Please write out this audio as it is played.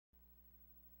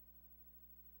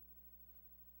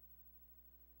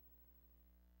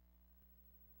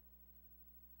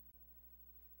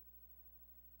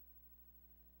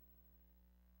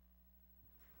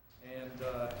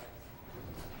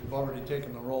already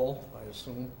taken the roll, I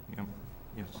assume. Yep.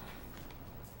 Yes.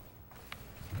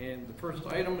 And the first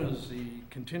item is the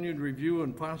continued review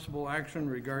and possible action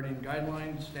regarding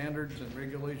guidelines, standards, and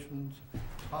regulations,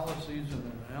 policies,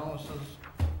 and analysis,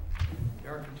 the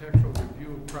architectural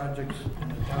review of projects in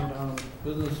the downtown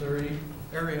business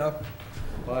area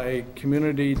by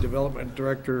Community Development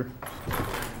Director,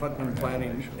 Hudson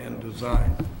Planning and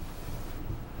Design.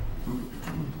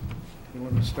 You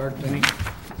want to start, Denny?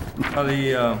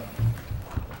 The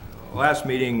last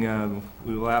meeting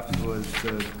we left was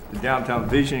the downtown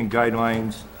vision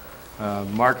guidelines.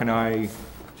 Mark and I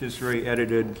just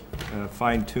re-edited,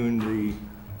 fine-tuned the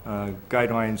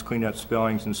guidelines, cleaned up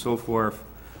spellings and so forth.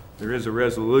 There is a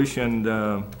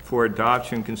resolution for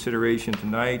adoption consideration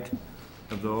tonight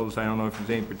of those. I don't know if there's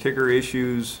any particular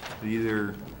issues that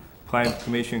either Planning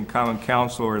Commission, Common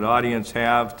Council, or the audience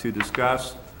have to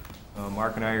discuss.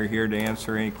 Mark and I are here to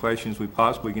answer any questions we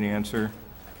possibly can answer.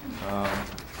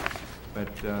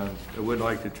 But I would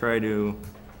like to try to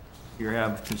either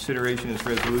have consideration of this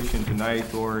resolution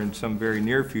tonight or in some very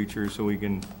near future so we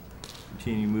can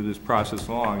continue to move this process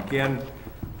along. Again,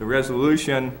 the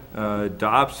resolution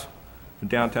adopts the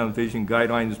downtown vision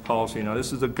guidelines policy. Now,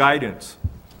 this is a guidance.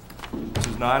 This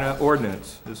is not an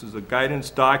ordinance. This is a guidance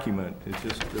document. It's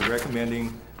just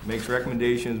makes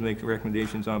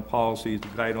recommendations on policies,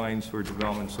 guidelines for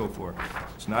development, and so forth.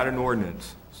 It's not an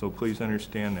ordinance, so please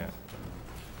understand that.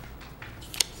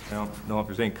 I don't know if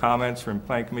there's any comments from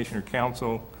Planning Commission or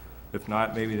Council. If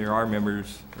not, maybe there are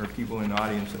members or people in the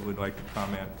audience that would like to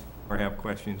comment or have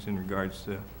questions in regards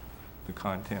to the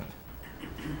content.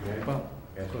 Well,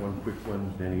 ask one quick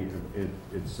one, Denny.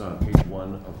 It's on page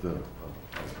 1 of the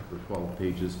 12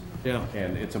 pages. Yeah.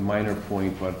 And it's a minor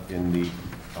point, but in the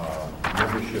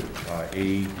membership,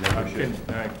 membership.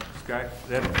 All right, Scott,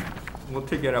 we'll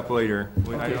take that up later.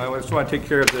 Okay. I just want to take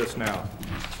care of this now.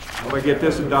 If I get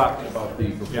this adopted. About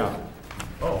the proposal. Yeah.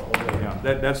 Oh, okay.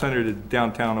 Yeah, that's under the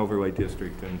downtown overlay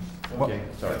district, and Okay,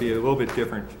 sorry. it'd be a little bit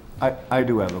different. I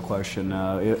do have a question.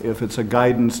 If it's a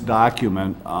guidance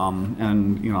document,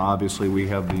 and, you know, obviously we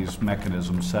have these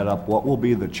mechanisms set up, what will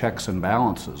be the checks and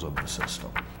balances of the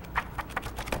system?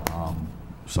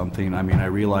 Something, I mean, I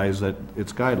realize that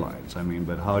it's guidelines, I mean,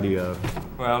 but how do you?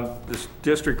 Well, this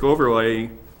district overlay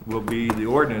will be the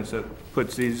ordinance that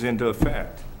puts these into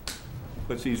effect,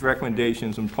 puts these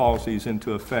recommendations and policies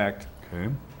into effect.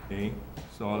 Okay. Okay,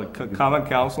 so the Common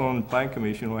Council and the Planning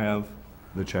Commission will have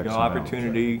The checks and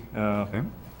opportunity. Okay.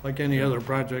 Like any other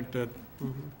project that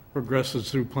progresses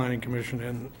through Planning Commission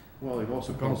and Well, it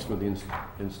also calls for the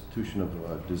institution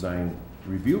of design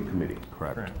review committee.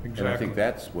 Correct. exactly. And I think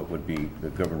that's what would be the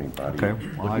governing body. Okay,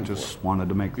 well, I looking just for. wanted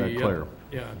to make that Be, clear.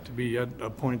 Yeah, to be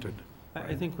appointed.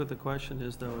 I think what the question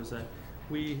is, though, is that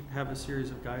we have a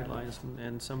series of guidelines,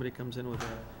 and somebody comes in with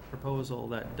a proposal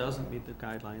that doesn't meet the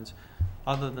guidelines.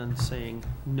 Other than saying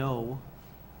no,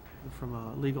 from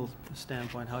a legal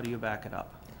standpoint, how do you back it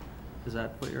up? Is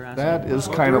that what you're asking? That is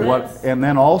kind of what, and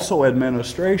then also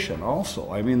administration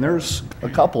also. I mean, there's a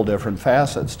couple different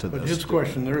facets to But this. his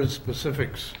question, there is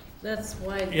specifics That's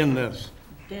why in this.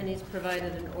 Denny's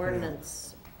provided an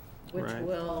ordinance which Right.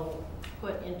 will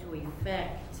put into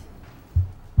effect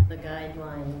the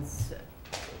guidelines.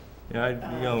 Yeah,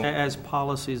 As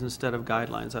policies instead of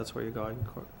guidelines, that's where you're going.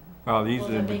 well, these Well,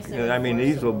 that makes it are, I mean,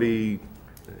 these will enforceable. be,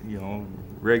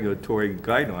 regulatory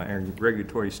guidelines, or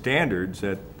regulatory standards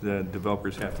that the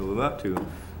developers have to live up to.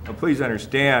 Now, please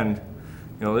understand,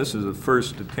 this is the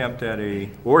first attempt at a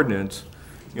ordinance.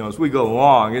 As we go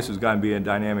along, this is going to be a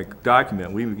dynamic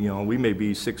document. We may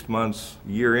be 6 months,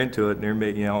 a year into it, and there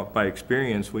may, by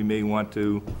experience, we may want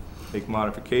to make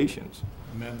modifications.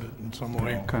 Amend it in some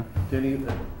way. Okay. Denny,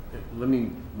 let me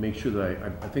make sure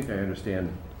that I think I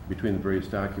understand between the various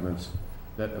documents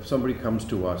that if somebody comes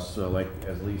to us, like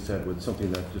as Lee said, with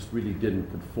something that just really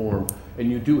didn't conform, and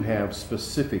you do have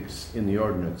specifics in the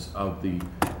ordinance of the,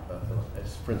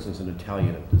 as for instance, an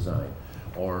Italian design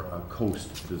or a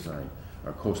coast design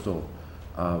or coastal,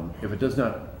 if it does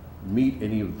not meet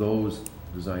any of those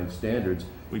design standards,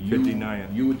 We could deny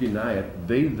it. You would deny it.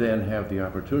 They then have the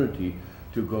opportunity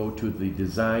to go to the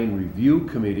design review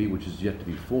committee, which is yet to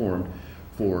be formed,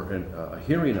 for a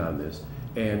hearing on this.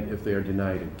 And if they are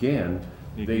denied again,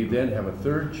 they then have a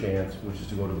third chance, which is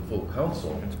to go to the full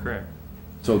council. That's correct.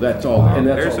 So that's all, and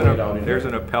that's all laid out in There's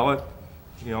there. an appellate,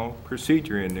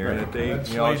 procedure in there that they, That's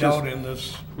it's laid just, out in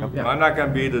this, Yeah. I'm not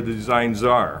gonna be the design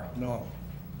czar, no.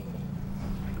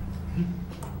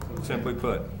 simply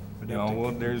put.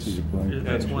 There's,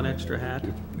 That's one extra hat.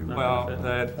 well,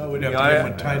 that, Oh, we'd have to give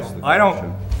him a title. I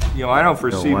don't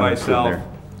foresee Don't let it sit myself there.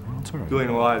 all right. doing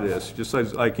a lot of this, just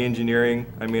like engineering.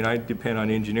 I mean, I depend on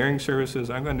engineering services.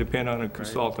 I'm going to depend on a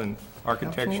consultant,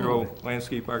 architectural,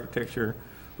 landscape architecture,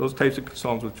 those types of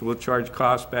consultants which will charge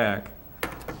costs back.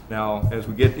 Now, as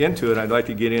we get into it, I'd like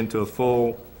to get into a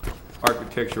full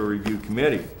architectural review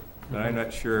committee, but I'm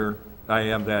not sure I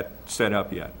have that set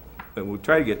up yet. But we'll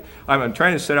try to get, I'm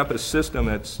trying to set up a system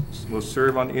will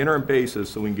serve on an interim basis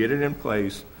so we can get it in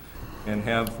place and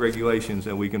have regulations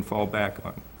that we can fall back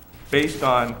on, based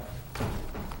on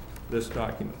this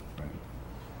document.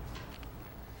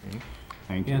 Okay.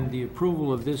 Thank you. And the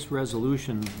approval of this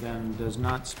resolution then does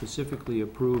not specifically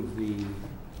approve the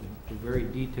very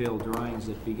detailed drawings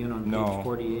that begin on No. page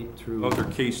 48 through... Those are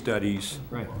case studies.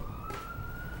 Right.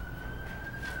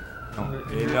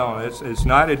 No, it's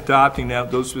not adopting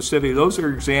those specific, those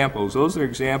are examples. Those are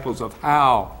examples of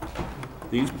how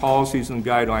these policies and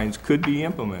guidelines could be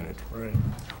implemented. Right.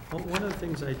 Well, one of the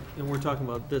things and we're talking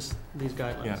about these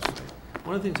guidelines. Yes.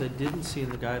 One of the things I didn't see in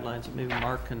the guidelines that maybe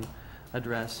Mark can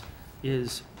address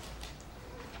is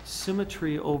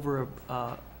symmetry over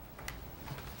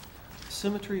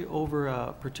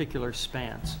a particular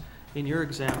spans. In your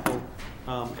example,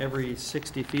 every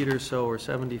 60 feet or so, or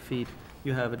 70 feet,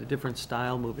 you have a different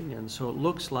style moving in. So it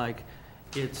looks like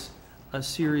it's a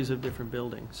series of different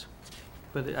buildings.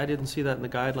 But I didn't see that in the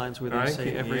guidelines where they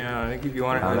say every... Yeah, I think if you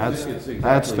want No, to...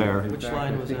 that's there. Which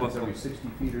line was that? Every 60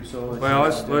 feet or so. Well,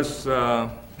 let's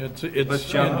It's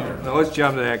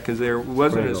jump to that, because there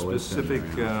wasn't a Prego, it's in specific,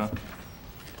 there,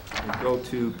 go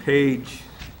to page,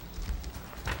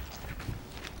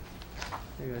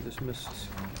 Maybe I just misread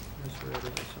it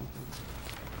or something.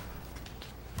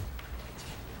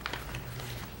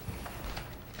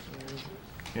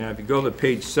 if you go to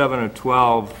page 7 of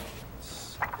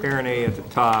 12, parent A at the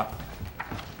top,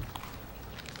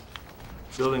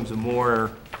 buildings of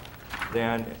more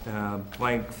than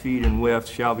blank feet in width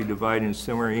shall be divided in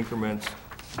similar increments,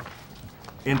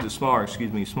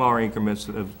 smaller increments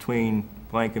of between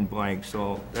blank and blank.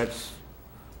 So that's,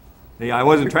 yeah, I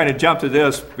wasn't trying to jump to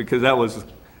this because that was,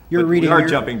 You're but reading we are your-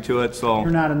 jumping to it, so,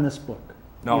 You're not in this book.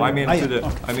 no, I'm into the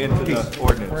We're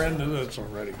ordinance. into this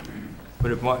already.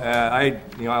 But if,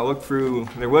 I looked through,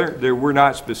 there were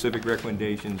not specific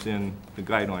recommendations in the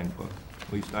guideline book.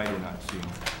 At least I did not see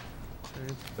them.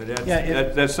 But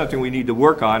that's something we need to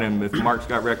work on, and if Mark's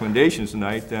got recommendations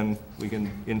tonight, then we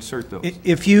can insert those.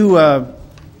 If you,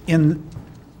 in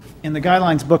the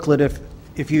guidelines booklet,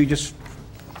 if you just,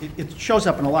 it shows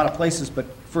up in a lot of places, but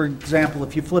for example,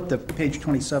 if you flip to page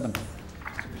 27,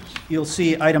 you'll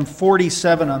see item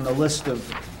 47 on the list of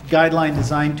guideline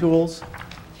design tools.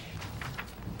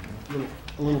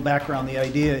 A little background, the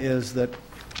idea is that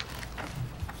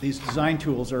these design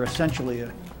tools are essentially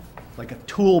like a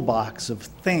toolbox of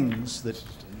things that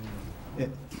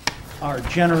are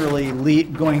generally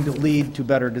going to lead to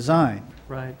better design.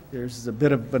 Right. There's a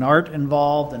bit of an art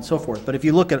involved and so forth. But if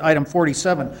you look at item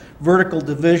 47, vertical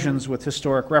divisions with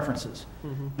historic references.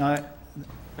 Now,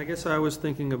 I guess I was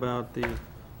thinking about the,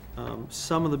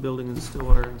 some of the buildings in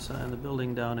Stillwater and the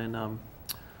building down in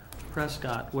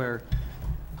Prescott, where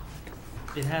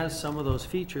it has some of those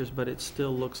features, but it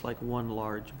still looks like one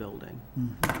large building.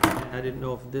 I didn't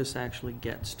know if this actually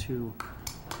gets to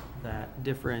that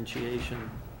differentiation.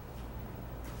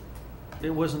 It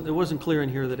wasn't clear in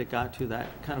here that it got to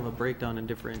that kind of a breakdown and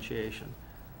differentiation.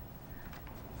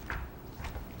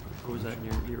 Or was that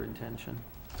your intention?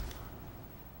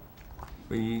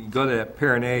 When you go to that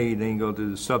parent A, then you go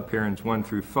to the sub-parents 1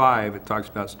 through 5, it talks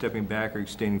about stepping back or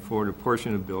extending forward a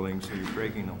portion of the building, so you're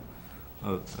breaking them.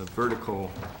 A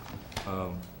vertical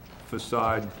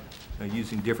facade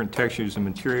using different textures and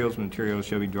materials. Materials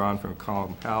shall be drawn from a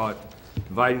column palette.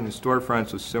 Dividing the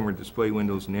storefronts with similar display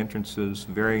windows and entrances.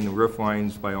 Varying the roof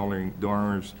lines by altering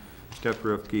dormers, step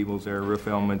roof, gables, air roof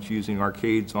elements, using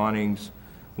arcades, awnings,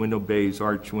 window bays,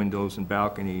 arch windows, and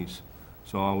balconies.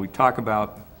 So we talk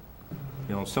about,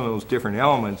 some of those different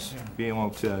elements, being able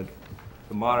to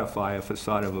modify a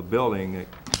facade of a building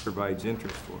that provides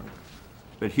interest for it.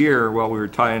 But here, while we were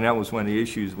tying, that was one of the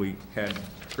issues we had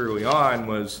early on,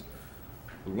 was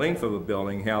the length of a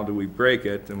building, how do we break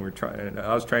it? And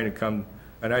I was trying to come,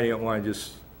 and I didn't want to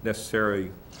just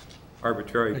necessarily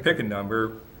arbitrarily pick a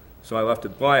number, so I left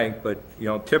it blank, but,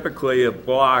 typically a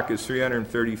block is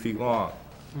 330 feet long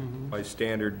by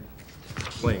standard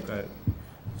length.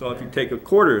 So if you take a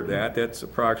quarter of that, that's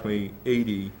approximately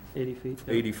 80 feet?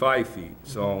 85 feet.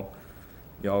 So,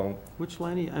 Which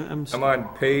line? I'm on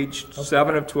page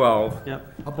 7 of 12.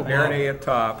 Yep. Parent A at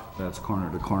top. That's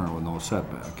corner to corner with no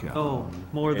setback, yeah. Oh,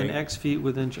 more than Okay. X feet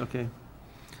within, okay.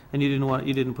 And you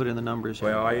didn't put in the numbers yet?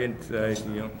 Well, I didn't,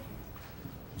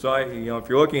 so if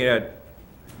you're looking at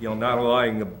not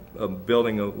allowing a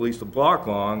building at least a block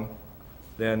long,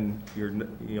 then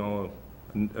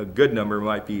a good number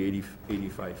might be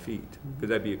 85 feet, because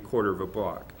that'd be a quarter of a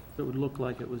block. It would look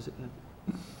like it was,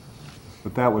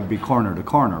 But that would be corner to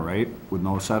corner, right? With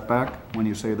no setback, when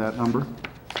you say that number?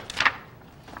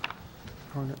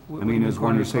 I mean, is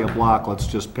when you say a block, let's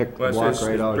just pick the Well, block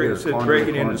right out here. It says corner to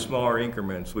breaking corner. into smaller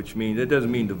increments, which means, it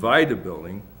doesn't mean divide the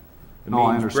building. It No,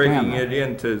 I means understand breaking that. it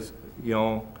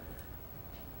into,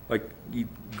 like, you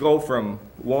go from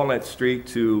Walnut Street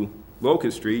to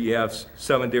Locust Street, you have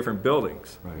 7 different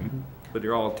buildings, Right. but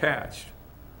they're all attached.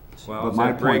 Well, But does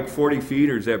my that break point- 40 feet,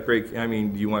 or does that break, I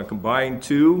mean, do you want to combine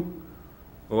 2?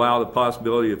 Allow the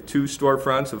possibility of 2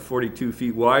 storefronts of 42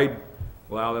 feet wide,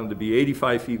 allow them to be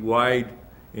 85 feet wide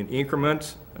in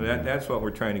increments? And that's what we're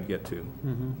trying to get to.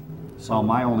 So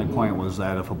my only point was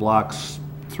that if a block's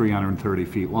 330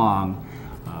 feet long,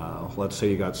 let's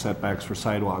say you got setbacks for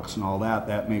sidewalks and all that,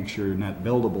 that makes your net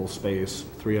buildable space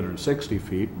 360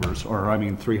 feet versus,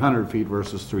 300 feet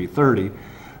versus 330.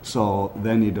 So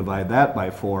then you divide that by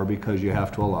 4 because you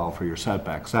have to allow for your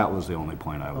setbacks. That was the only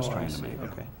point I was trying to make.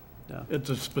 okay, yeah. It's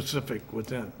a specific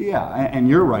within. Yeah, and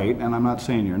you're right, and I'm not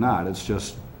saying you're not, it's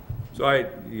just, So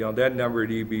that number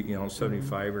would be,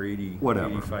 75 or 80, Whatever.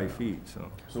 85 feet,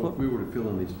 so. So if we were to fill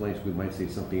in these blanks, we might say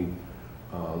something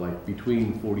like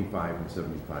between 45 and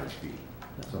 75 feet,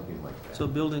 something like that. So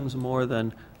buildings more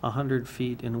than 100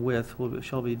 feet in width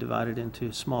shall be divided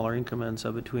into smaller increments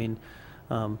of between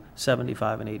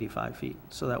 75 and 85 feet.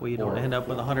 So that way you don't end up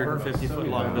with a 150-foot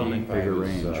long building. Bigger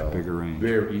range, bigger range.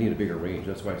 You need a bigger range,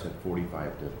 that's why I said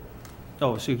 45 to,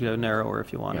 Oh, so you could go narrower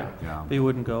if you wanted. Yeah. But you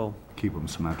wouldn't go, Keep them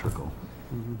symmetrical.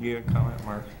 You got a comment,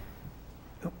 Mark?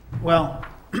 Well,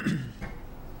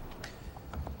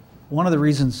 one of the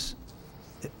reasons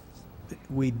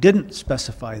we didn't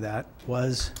specify that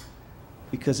was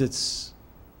because it's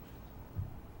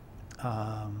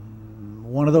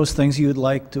one of those things you'd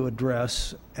like to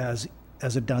address as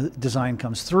a design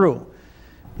comes through.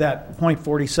 That point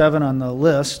 47 on the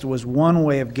list was one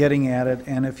way of getting at it,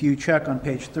 and if you check on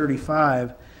page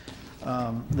 35,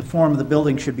 the form of the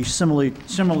building should be similar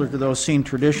to those seen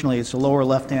traditionally. It's a lower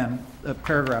left-hand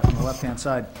paragraph on the left-hand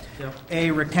side. Yep.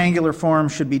 A, rectangular form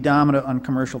should be dominant on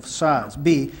commercial facades.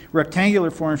 B,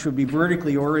 rectangular form should be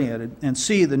vertically oriented. And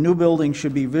C, the new building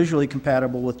should be visually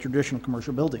compatible with traditional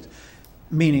commercial buildings,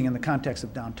 meaning in the context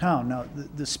of downtown. Now,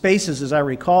 the spaces, as I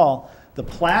recall, the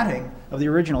platting of the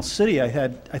original city, I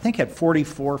think had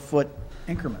 44-foot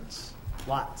increments,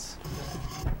 lots.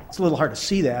 It's a little hard to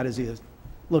see that as you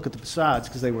look at the facades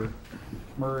because they were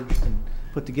merged and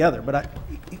put together. But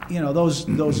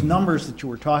those numbers that you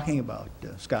were talking about,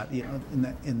 Scott,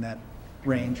 in that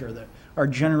range are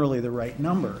generally the right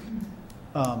number.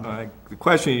 The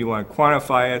question, you want to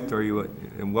quantify it,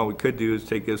 and what we could do is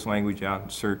take this language out,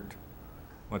 insert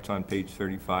what's on page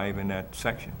 35 in that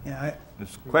section. Yeah,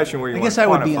 This question where you I want guess to I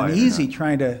would be quantify it or uneasy not.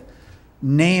 trying to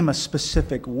name a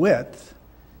specific width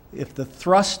if the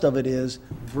thrust of it is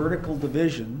vertical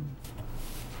division.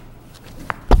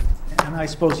 And I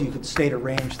suppose you could state a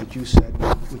range that you said,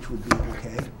 which would be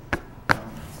okay.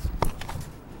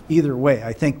 Either way,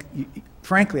 I think,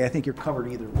 frankly, I think you're covered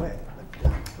either way.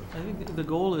 I think the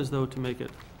goal is, though, to make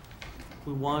it,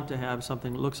 we want to have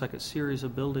something that looks like a series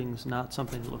of buildings, not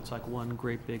something that looks like one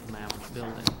great big mammoth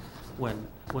building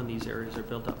when these areas are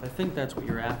built up. I think that's what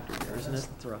you're after here, isn't That's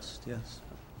it? the thrust, yes.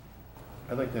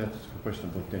 I'd like to ask a question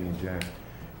about Denny and Jack.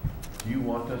 Do you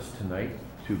want us tonight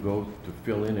to go to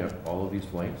fill in all of these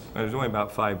blanks? There's only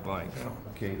about 5 blanks.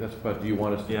 Okay, but do you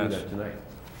want us to do Yes. that tonight?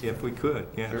 If we could,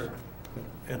 yes. Sure.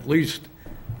 At least,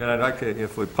 And I'd like to,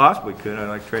 if we possibly could, I'd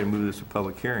like to try to move this to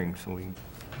public hearing, so we,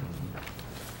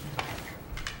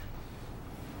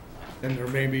 and there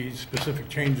may be specific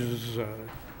changes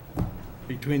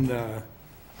between that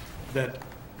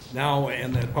now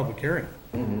and that public hearing.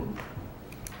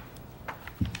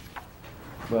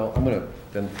 Well, I'm gonna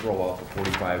then throw out the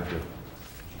 45 to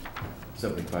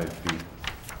 75 feet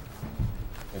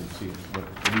and see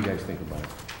what do you guys think about it?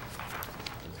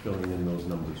 It's filling in those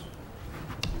numbers.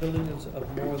 Buildings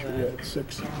of more than,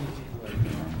 6. I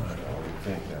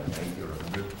think 90 or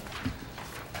 100.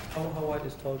 how wide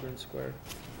is Tallgren Square?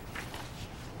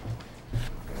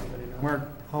 Anybody know? Mark,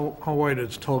 how wide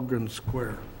is Tolgren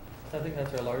Square? I think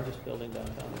that's our largest building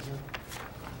downtown, isn't it?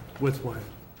 Width-wise?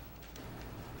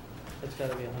 It's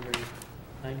gotta be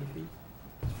 190 feet.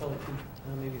 It's probably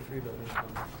maybe 3 buildings.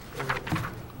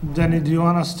 Denny, do you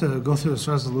want us to go through this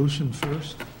resolution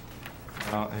first?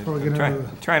 Before we get into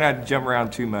try not to jump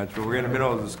around too much, but we're in the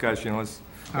middle of the discussion. Let's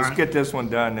right. get this one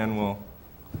done, then we'll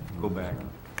go back.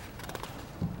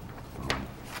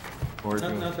 Or if you-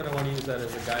 Not that I want to use that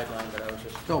as a guideline, but I was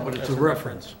just. No, but it's as a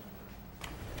reference.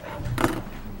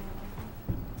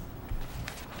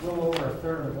 A little over a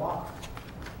third of the block,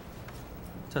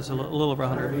 That's a little over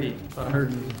 100 feet.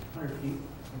 100, 100 feet.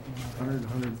 100,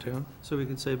 110. So we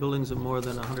could say buildings of more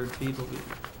than 100 feet will be,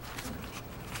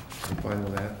 I'm fine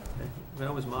with that. we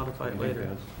always modify I it think later.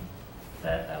 that's-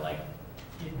 That, I like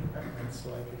keeping reference so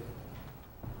I could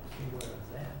see where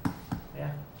it's at.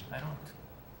 Yeah, I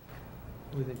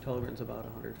don't, We think Tulgren's about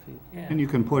 100 feet. yeah. And you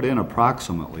can put in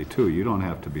approximately too, you don't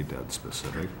have to be dead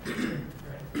specific.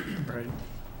 Right. Right.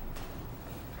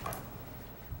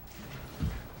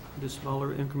 Do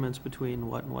smaller increments between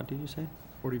what and what did you say?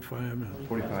 45 and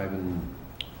 45 and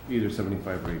either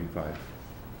 75 or 85.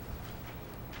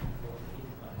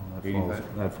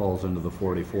 That falls into the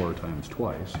 44 times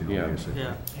twice, you know, Yeah. basically.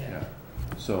 Yeah. Yeah.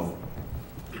 So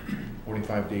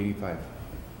 45 to 85.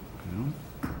 You know?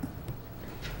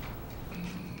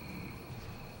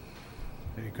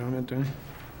 any comment, Danny?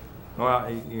 Well,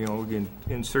 you know, we can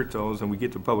insert those and we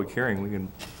get to public hearing, we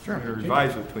can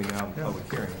revise between now and Yeah.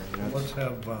 public hearing. I mean, Let's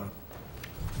that's-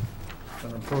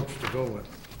 have an approach to go with.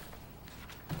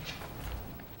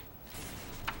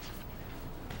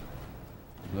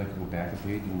 Would you like to go back a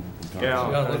page and talk? Yeah,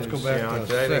 Yeah, let's go back to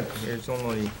I think 6. There's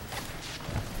only,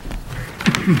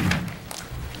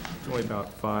 it's only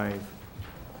about 5.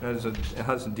 It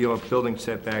has to deal with building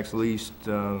setbacks, at least,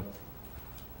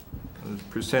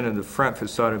 percent of the front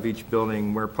facade of each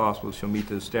building, where possible, shall meet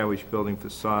the established building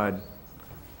facade.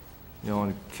 You know,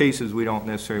 in cases, we don't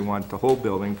necessarily want the whole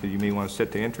building, because you may want to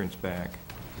set the entrance back.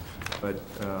 But,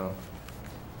 you know,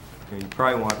 you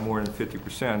probably want more than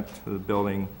 50% of the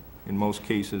building, in most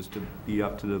cases, to be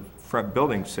up to the front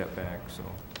building setback, so,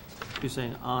 You're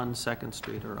saying on Second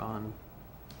Street or on,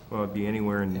 well, it'd be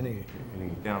anywhere in Any,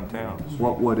 downtown.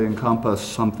 What would encompass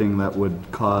something that would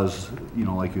cause, you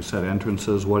know, like you said,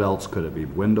 entrances, what else could it be?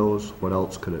 Windows, what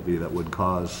else could it be that would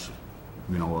cause,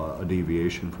 you know, a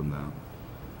deviation from that?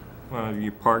 Well,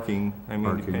 your parking, I mean,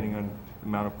 Parking. depending on the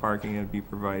amount of parking that'd be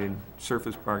provided,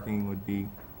 surface parking would be,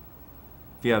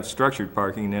 if you have structured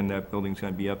parking, then that building's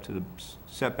gonna be up to the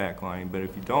setback line, but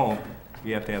if you don't, if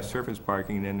you have to have surface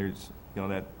parking, then there's, you know,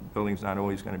 that building's not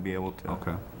always gonna be able to.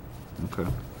 Okay,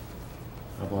 okay.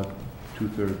 How about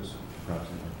 2/3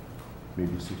 approximately,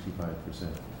 maybe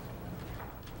 65%?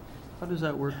 how does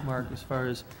that work, Mark, as far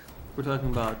as, we're talking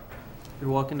about, you're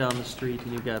walking down the street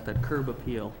and you've got that curb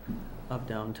appeal of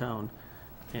downtown,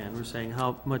 and we're saying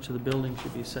how much of the building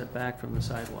should be set back from the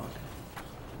sidewalk?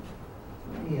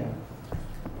 Yeah.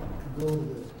 Go to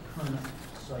the current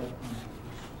site.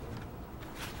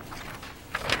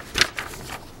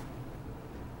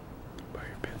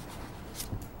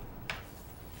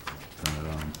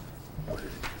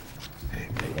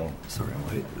 Sorry,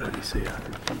 wait, what do you say,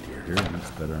 100 feet here? Here,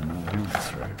 that's better than that,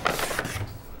 that's right.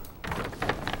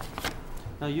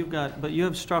 Now, you've got, but you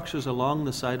have structures along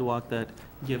the sidewalk that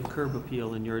give curb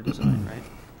appeal in your design, right?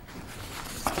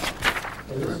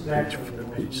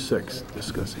 Page 6,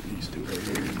 discussing these two right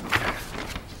here.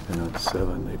 And on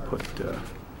 7, they put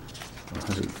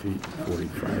 100 feet,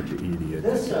 45 to 80, I think it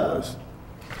This, was.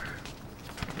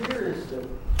 Here is the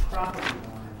property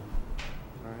line,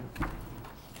 All right.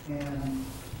 and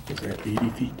Is that 80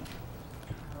 feet?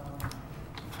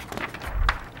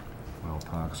 Well,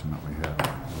 approximately half,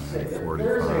 Say, there's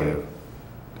 45 a-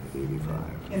 to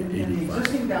 85. in the 85.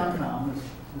 existing downtown,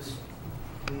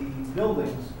 the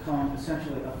buildings come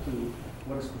essentially up to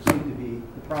what is perceived to be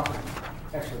the property.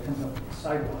 Actually, it comes up to the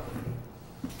sidewalk.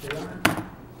 They aren't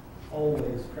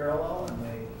always parallel, and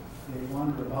they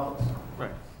wander about some.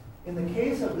 Right. In the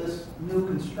case of this new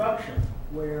construction,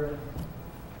 where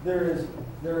there is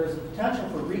a potential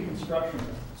for reconstruction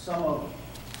of some of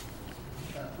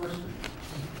First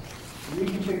Street,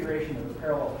 reconfiguration of the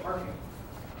parallel parking,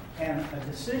 and a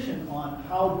decision on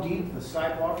how deep the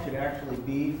sidewalk should actually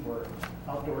be for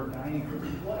outdoor dining, or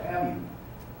what have you,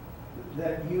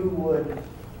 that you would,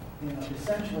 you know,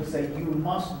 essentially say you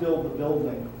must build the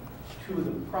building to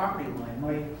the property line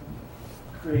might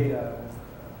create a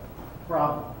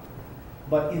problem.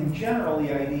 But in general,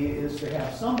 the idea is to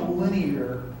have some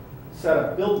linear set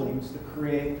of buildings to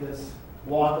create this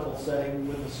walkable setting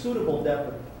with a suitable depth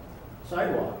of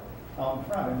sidewalk out in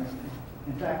front. And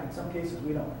in fact, in some cases,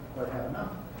 we don't quite have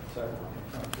enough sidewalk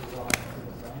in front to walk to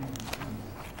the design.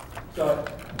 So,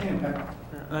 anyway,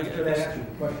 I should I answer your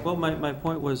question? Well, my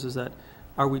point was, is that,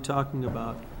 are we talking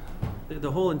about,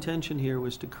 the whole intention here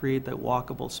was to create that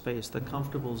walkable space, the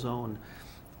comfortable zone,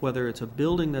 whether it's a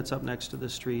building that's up next to the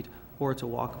street, or it's a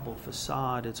walkable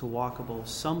facade, it's a walkable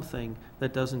something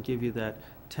that doesn't give you that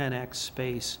 10x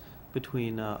space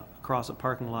between across a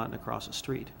parking lot and across a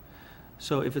street.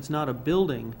 So if it's not a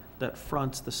building that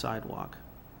fronts the sidewalk,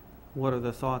 what are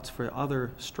the thoughts for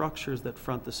other structures that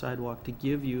front the sidewalk to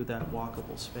give you that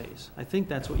walkable space? I think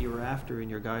that's what you were after in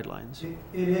your guidelines.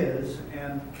 It is,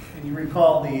 and you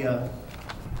recall the,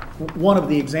 one of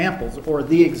the examples, or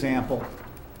the example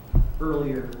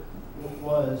earlier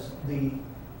was the,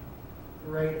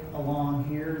 right along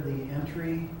here, the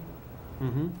entry.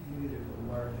 Mm-hmm. Maybe there's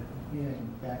a large, yeah, I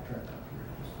can backtrack up here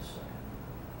just a second.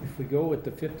 If we go with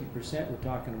the 50% we're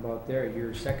talking about there,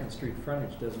 your Second Street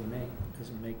frontage doesn't make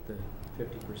the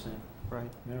 50%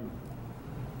 Right. minimum.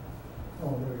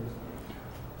 Oh, there it is.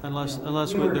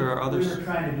 Unless there are others. We were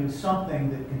trying to do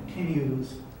something that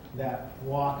continues that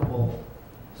walkable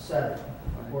setting,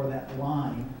 or that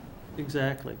line.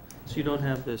 Exactly. So you don't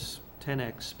have this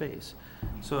 10x space.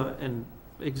 So, and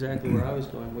exactly where I was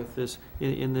going with this,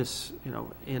 in this, you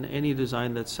know, in any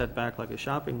design that's set back like a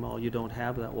shopping mall, you don't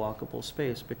have that walkable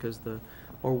space because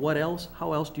or what else,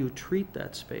 how else do you treat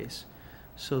that space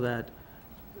so that,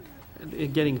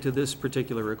 getting to this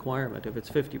particular requirement, if it's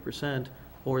 50%,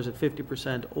 or is it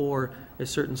 50%, or a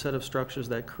certain set of structures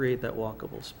that create that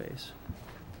walkable space?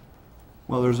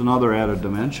 Well, there's another added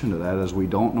dimension to that, is we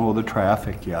don't know the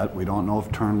traffic yet. We don't know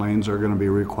if turn lanes are gonna be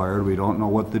required. We don't know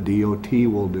what the DOT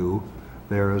will do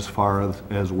there as far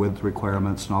as width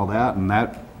requirements and all that, and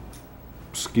that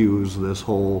skews this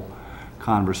whole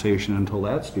conversation until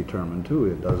that's determined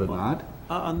too, does it not?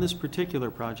 On this particular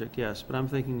project, yes, but I'm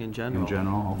thinking in general. In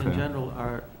general, okay. In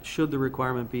general, should the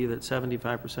requirement be that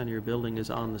 75% of your building is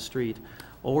on the street,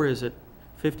 or is it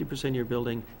 50% of your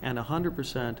building and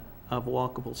 100% of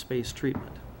walkable space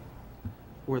treatment,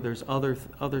 where there's other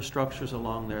structures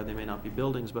along there, they may not be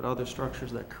buildings, but other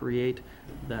structures that create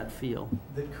that feel.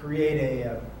 That create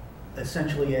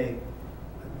essentially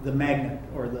the magnet,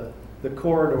 or the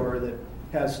corridor that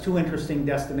has two interesting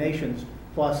destinations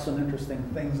plus some interesting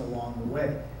things along the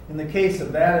way. In the case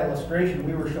of that illustration,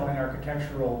 we were showing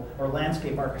architectural or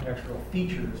landscape architectural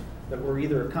features that were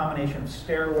either a combination of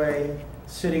stairway,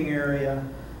 sitting area,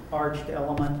 arched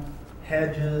element,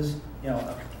 hedges, you know,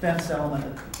 a fence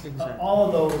element, Exactly. all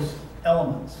of those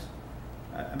elements.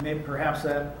 Perhaps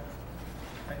that,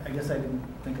 I guess I didn't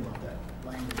think about that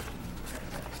language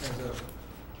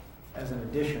as an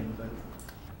addition, but.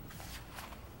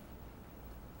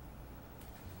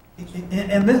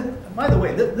 And this, by the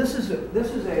way, this is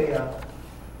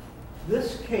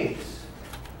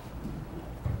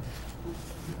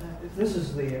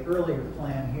the earlier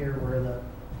plan here where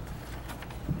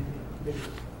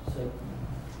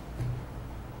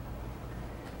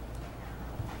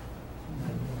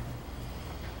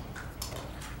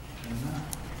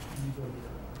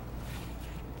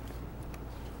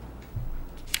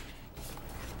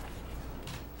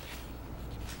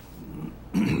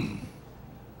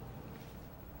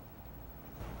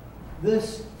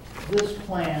This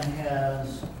plan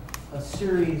has a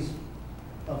series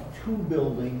of two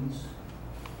buildings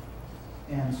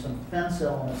and some fence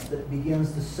elements that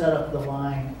begins to set up the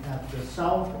line at the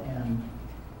south end.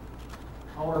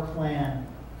 Our plan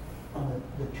on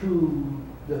the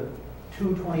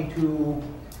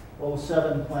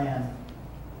 22207 plan,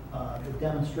 the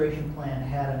demonstration plan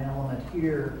had an element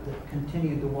here that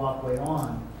continued the walkway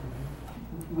on.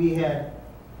 We had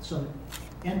some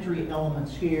entry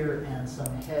elements here and some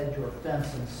hedge or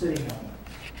fence and sitting elements.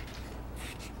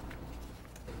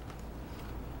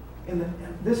 And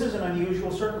this is an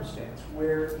unusual circumstance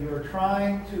where you're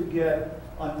trying to get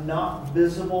enough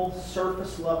visible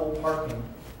surface level parking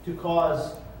to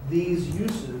cause these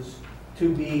uses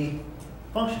to be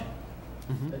functional.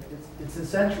 Mm-hmm. It's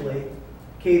essentially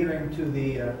catering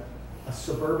to a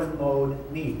suburban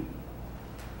mode need.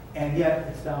 And yet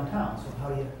it's downtown, so how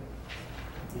do you,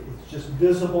 it's just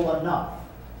visible enough,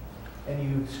 and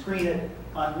you screen it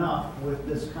enough with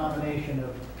this combination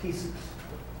of pieces.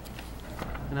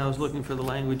 And I was looking for the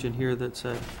language in here that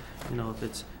said, you know, if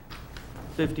it's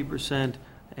 50%,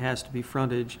 it has to be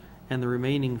frontage, and the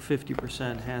remaining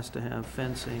 50% has to have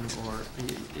fencing, or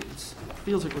it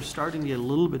feels like we're starting to get a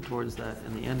little bit towards that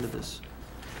in the end of this.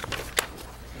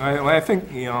 I think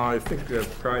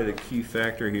probably the key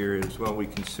factor here is what we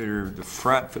consider the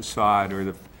front facade or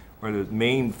the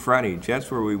main frontage.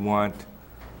 That's where we want,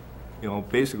 you know,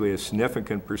 basically a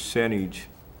significant percentage.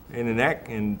 And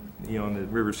in the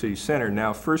River City Center,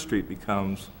 now First Street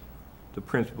becomes the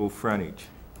principal frontage.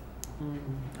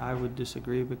 I would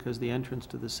disagree because the entrance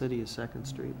to the city is Second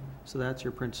Street, so that's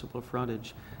your principal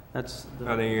frontage. That's the.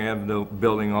 Then you have the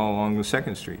building all along the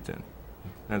Second Street then.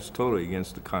 That's totally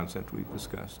against the concept we've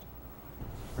discussed.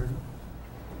 Pardon?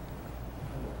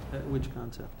 Which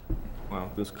concept?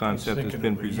 Well, this concept has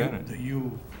been presented. The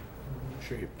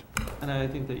U-shaped. And I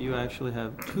think that you actually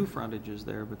have two frontages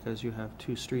there because you have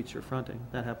two streets you're fronting.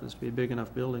 That happens to be a big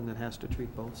enough building that has to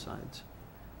treat both sides.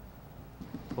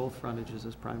 Both frontages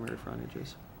as primary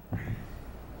frontages.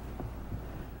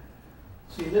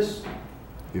 See, this,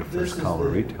 Your This first is color the-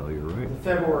 retail, you're right. the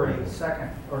February 2nd,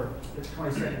 or the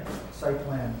 22nd site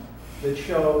plan that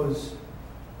shows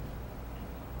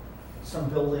some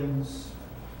buildings,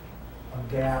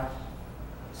 a gap,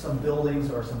 some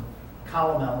buildings or some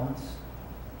column elements.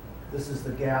 This is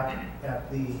the gap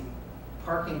at the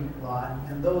parking lot,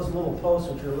 and those little posts,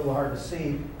 which are a little hard to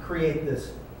see, create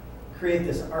this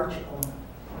arch element.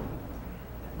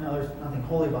 Now, there's nothing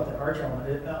holy about the arch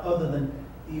element, other than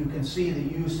you can see the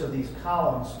use of these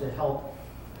columns to help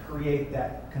create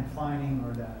that confining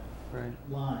or that Right.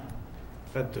 line.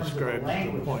 That terms of the describes the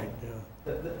language. point,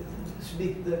 yeah.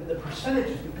 The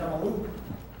percentages become a little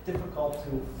difficult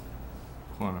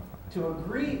Quantify. to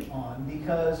agree on,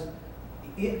 because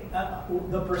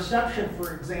the perception,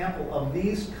 for example, of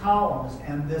these columns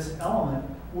and this element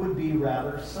would be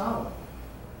rather solid.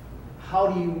 How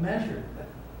do you measure that?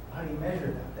 How do you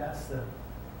measure that?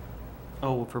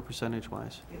 Oh, for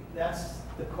percentage-wise. That's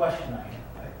the question I have.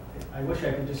 I wish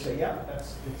I could just say, yeah,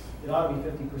 it ought to be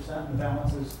 50%, and the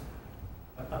balance is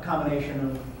a combination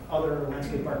of other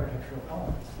landscape architectural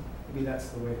elements. Maybe that's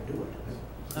the way to do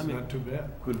it. It's not too bad.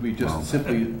 Could we just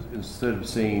simply, instead of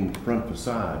saying front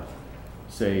facade,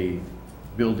 say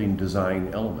building design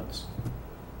elements?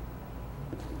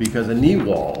 Because a knee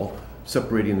wall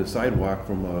separating the sidewalk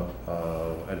from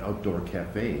an outdoor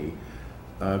cafe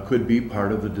could be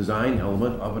part of the design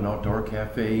element of an outdoor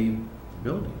cafe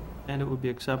building. And it would be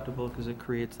acceptable because it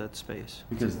creates that space.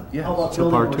 Because, yes, How about a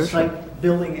partition.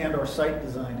 building and or site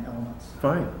design elements?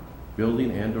 fine,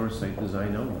 building and or site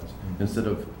design elements instead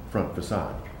of front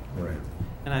facade. Right.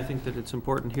 And I think that it's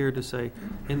important here to say,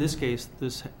 in this case,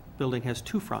 this building has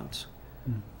two fronts.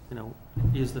 You know,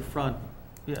 is the front,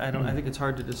 I think it's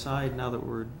hard to decide now that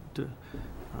we're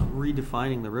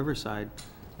redefining the Riverside,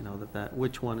 you know, that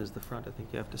which one is the front. I think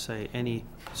you have to say any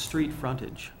street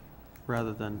frontage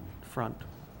rather than front.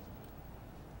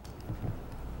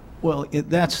 Well,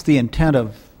 that's the intent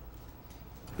of,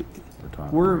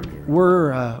 We're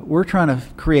we're trying to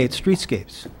create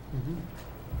streetscapes.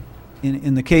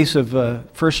 In the case of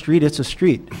First Street, it's a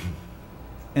street,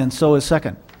 and so is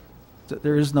Second.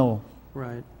 There is no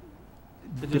Right.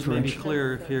 It just may be differential.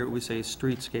 clear if here we say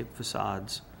streetscape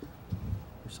facades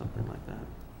or something like that.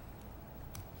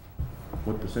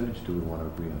 What percentage do we want to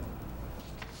agree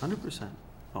on? 100%.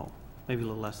 Oh, maybe a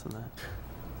little less than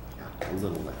that. A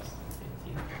little less.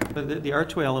 But the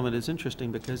archway element is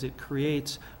interesting because it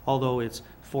creates, although it's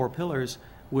 4 pillars,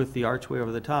 with the archway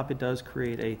over the top, it does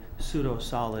create a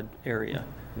pseudo-solid area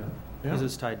Yeah. because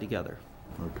it's tied together.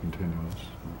 Or continuous.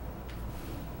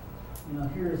 You know,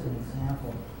 here's an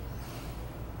example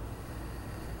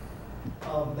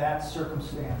of that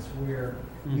circumstance where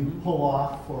you Mhm. pull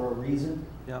off for a reason.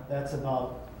 Yep. That's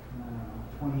about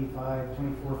 25,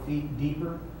 24 feet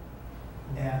deeper.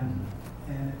 And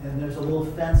there's a little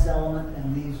fence element,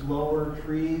 and these lower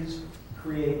trees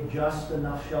create just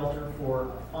enough shelter for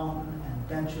a fountain and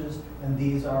benches, and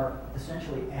these are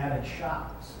essentially added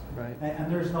shops. Right.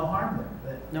 And there's no harm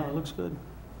there. No, it looks good.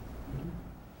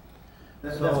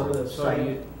 That's where the So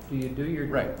site do you do your?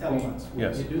 Right. do you- elements.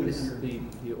 Yes. You do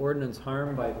the ordinance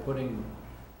harm by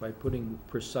putting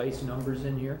precise numbers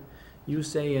in here? You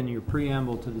say in your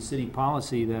preamble to the city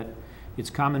policy that it's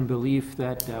common belief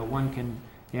that one can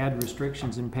add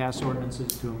restrictions and pass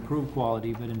ordinances to improve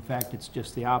quality, but in fact, it's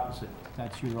just the opposite.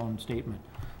 That's your own statement.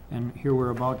 And here we're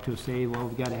about to say, well,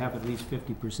 we've got to have at least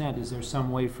 50%. Is there some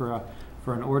way for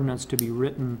an ordinance to be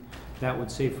written that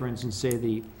would say, for instance,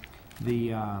 say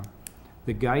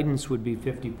the guidance would be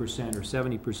 50% or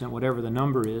 70%, whatever the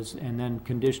number is, and then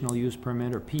conditional use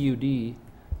permit or PUD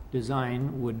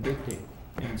design would dictate?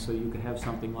 And so you could have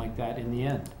something like that in the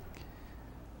end.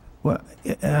 Well,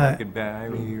 I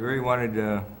mean, you really wanted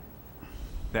to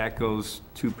back those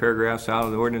 2 paragraphs out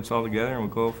of the ordinance altogether, and we'll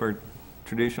go for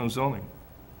traditional zoning.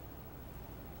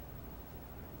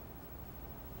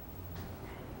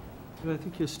 But I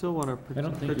think you still want to I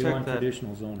don't think you protect want that.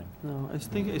 traditional zoning. No, I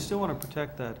still want to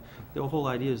protect that. The whole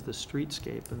idea is the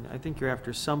streetscape, and I think you're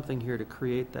after something here to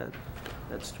create that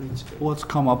streetscape. Well, let's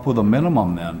come up with a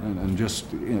minimum then, and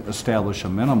just establish a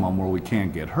minimum where we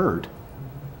can't get hurt.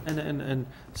 And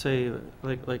say,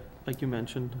 like you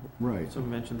mentioned. Right. Someone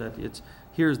mentioned that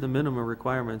here's the minimum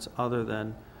requirements other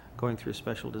than going through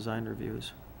special design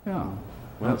reviews. Yeah,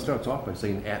 Well, it starts off by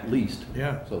saying at least.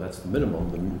 Yeah. So that's the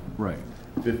minimum, right.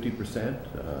 the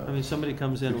 50%. I mean, somebody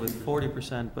comes in with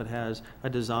 40% but has a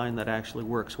design that actually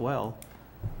works well.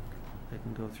 they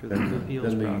can go through the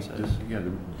appeals process. Yeah,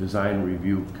 the design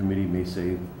review committee may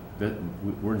say that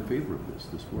we're in favor of this,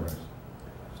 this works.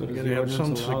 So You does gotta the have some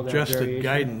ordinance allow that suggested variation?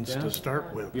 guidance Dan? to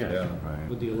start with. Yeah. Right.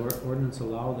 Would the ordinance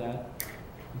allow that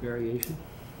variation?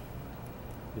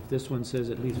 If this one says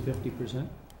at least 50%?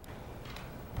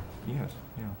 Yes,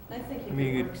 yeah. I think I you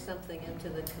mean, can work something into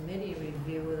the committee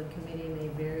review. The committee may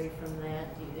vary from that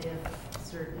if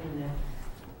certain,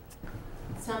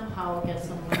 somehow get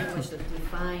some language that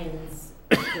defines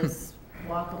this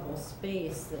walkable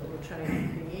space that we're trying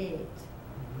to create.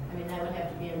 I mean, that would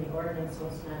have to be in the ordinance, so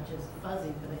it's not just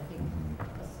fuzzy, but I think,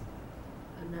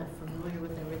 I'm not familiar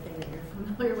with everything that you're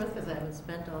familiar with, because I haven't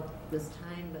spent all this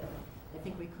time, but I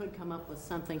think we could come up with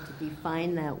something to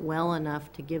define that well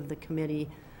enough to give the committee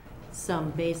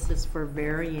some basis for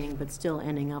varying, but still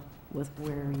ending up with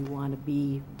where you want to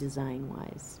be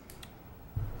design-wise.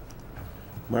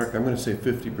 Mark, I'm gonna say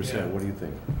 50%, what do you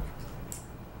think?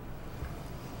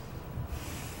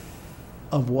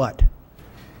 Of what?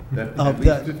 That Of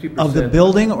at least the, 50% of the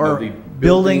building of or the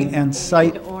building and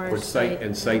site? Or site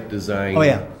and site design? Oh,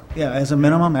 yeah, yeah, as a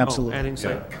minimum, Oh, absolutely, adding Yeah.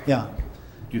 site, yeah.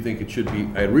 Do you think it should be,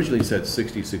 I originally said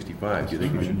 60, 65, do you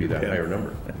think it should be that higher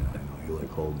number? I know, you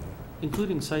like holding it.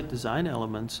 including site design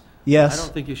elements. I Yes,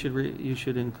 don't think you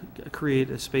should create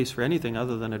a space for anything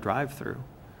other than a drive-through,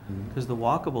 because the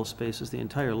walkable space is the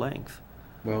entire length.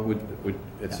 Well,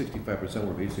 at 65%,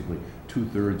 we're basically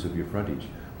 2/3 of your frontage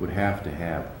would have to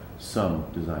have some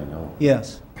design element.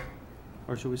 yes,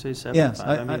 Or should we say yes.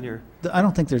 75? I mean, you're, I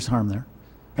don't think there's harm there.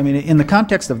 I mean, in the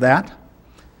context of that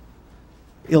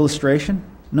illustration,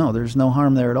 no, there's no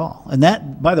harm there at all. And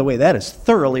that, by the way, that is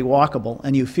thoroughly walkable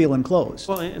and you feel enclosed.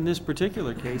 well, in this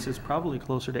particular case, it's probably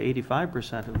closer to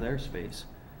 85% of their space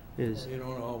is, You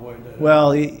don't know what that.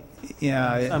 Well,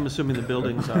 yeah, I'm assuming the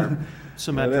buildings are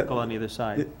symmetrical on either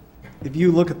side. if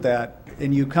you look at that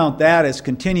and you count that as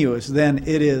continuous, then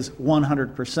it is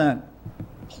 100%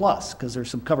 plus, because there's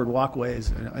some covered walkways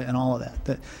and all of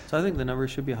that. So I think the number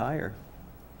should be higher,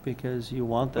 because you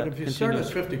want But that if you start at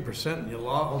continuous. 50% and you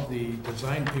allow the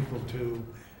design people to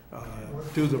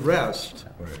do the rest,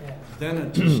 then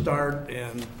it's a start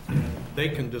and they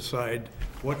can decide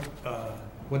what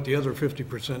the other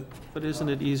 50%. But isn't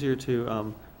it easier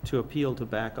to appeal to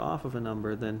back off of a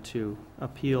number than to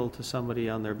appeal to somebody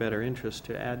on their better interest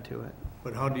to add to it?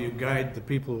 But how do you guide the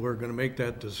people who are going to make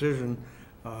that decision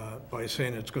by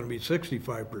saying it's going to be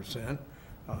 65%?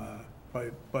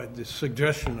 By the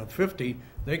suggestion of 50,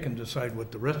 they can decide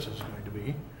what the rest is going to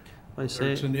be. I Whether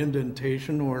say, it's an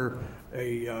indentation or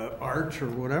a arch or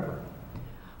whatever.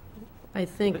 I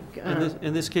think,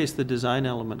 in this case, the design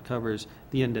element covers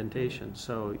the indentation,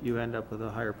 so you end up with a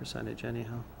higher percentage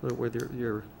anyhow, where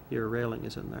your railing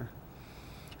is in there.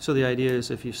 So the idea is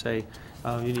if you say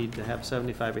you need to have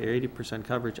 75 or 80%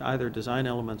 coverage, either design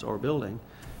elements or building,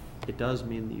 it does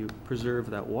mean that you preserve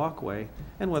that walkway,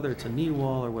 and whether it's a knee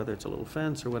wall or whether it's a little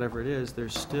fence or whatever it is,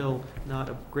 there's still not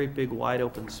a great big wide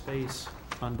open space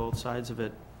on both sides of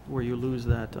it where you lose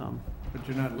that. But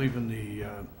you're not leaving the,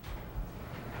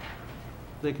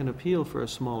 They can appeal for a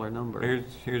smaller number.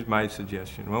 Here's my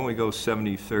suggestion. Why don't we go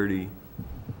 70-30?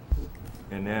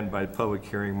 And then by public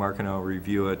hearing, Mark and I will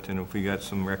review it, and if we got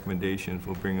some recommendations,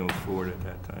 we'll bring those forward at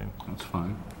that time. That's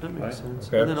fine. That Right. makes sense.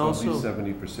 Okay. And then So at least also,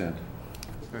 70%,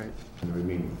 right, and the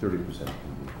remaining 30% can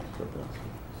be surplus.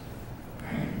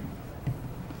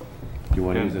 Do you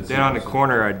want to use it? Then on the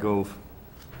corner, I'd go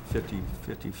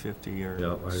 50-50 Yeah, I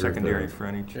or heard secondary that.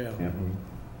 frontage. yeah. Yeah.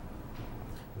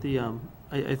 the,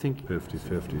 I think,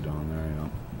 50-50 down there, yeah,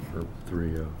 for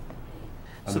three,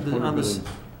 so the corner on the, buildings,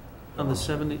 on the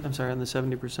 70, I'm sorry, on the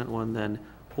 70% one then,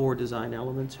 or design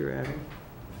elements you're adding?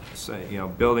 Say,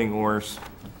 building or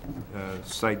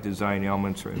site design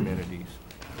elements or amenities.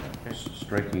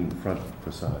 striking front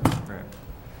facade. Correct.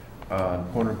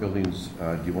 Corner buildings,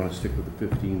 do you want to stick with the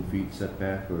 15 feet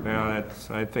setback, or? Well,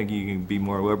 I think you can be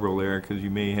more liberal there, because you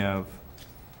may have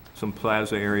some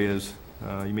plaza areas,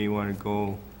 you may want to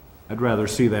go, I'd rather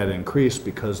see that increase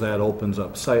because that opens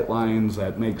up sight lines,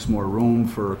 that makes more room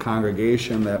for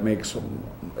congregation, that makes,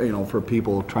 for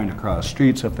people trying to cross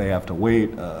streets if they have to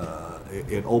wait.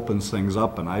 It opens things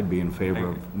up, and I'd be in favor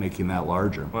of making that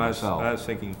larger well, I myself. was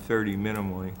thinking 30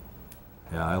 minimally.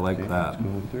 Yeah, I like that. Let's go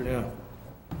with 30. Yeah.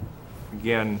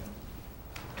 Again,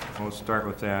 we'll start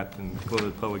with that and go to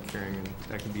the public hearing, and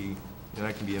that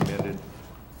can be amended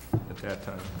at that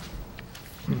time.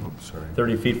 Oops, sorry.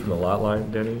 30 feet from the lot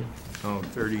line, Denny? Oh,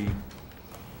 30,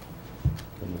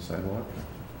 From the sidewalk?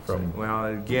 From, well,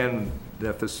 again,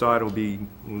 the facade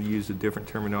we'll use a different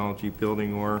terminology,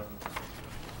 building or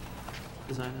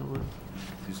Design element?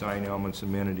 design elements,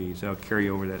 amenities. That'll carry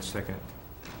over that second.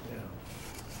 Yeah.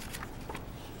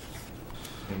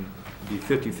 And be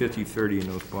 50, 50, 30 in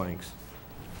those blanks.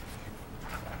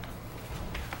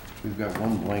 We've got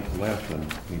one blank left on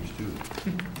page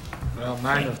 2. Well,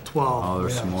 9 of 12. Oh,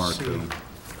 there's yeah, some more C. too. 9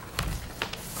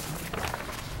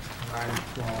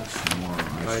 of 12. Some more. I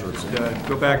Right, circled.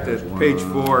 go back to There's one. page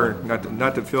 4,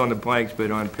 not to fill in the blanks,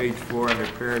 but on page 4, under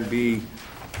parent B,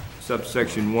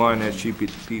 subsection 1, that should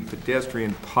be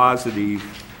pedestrian positive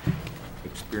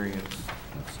experience.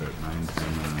 That's it, 9, 10,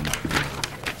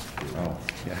 Oh,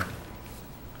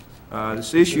 yeah.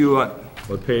 This issue,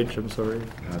 What page, I'm sorry?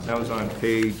 that was on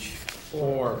page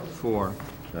 4.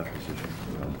 Not position.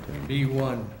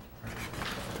 B1.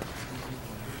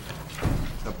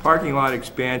 A parking lot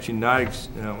expansion,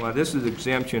 well, this is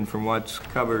exemption from what's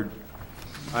covered.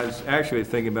 I was actually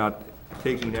thinking about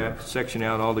taking that section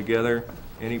out altogether.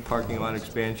 Any parking lot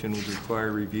expansion would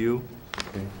require review.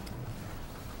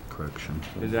 correction.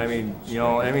 I mean,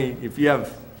 if you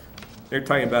have, they're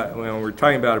talking about, well, we're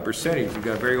talking about a percentage. You've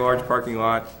got a very large parking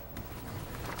lot,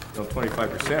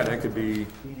 25%, that could be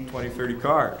 20, 30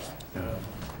 cars.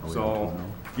 So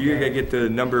you're gonna get the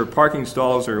number of parking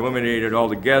stalls are eliminated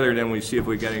altogether, then we see if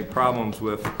we got any problems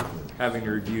with having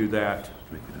to review that,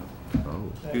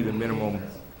 do the minimum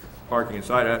parking.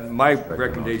 So my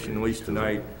recommendation, at least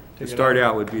tonight, to start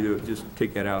out would be to just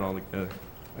take that out altogether.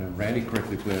 And Randy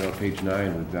correctly pointed out, page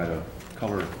 9, we've got a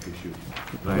color issue.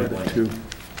 2.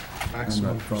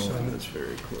 Maximum percentage. That's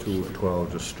very close. 2 of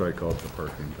 12, just strike out the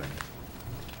parking thing.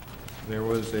 There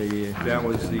was that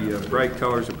was the bright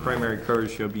colors of primary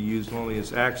colors shall be used only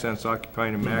as accents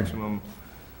occupying a maximum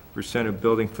percent of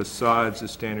building facades. The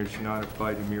standard should not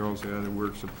apply to murals or other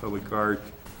works of public art.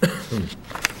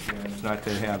 It's not to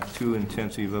have too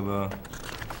intensive of a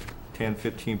 10,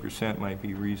 15% might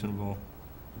be reasonable.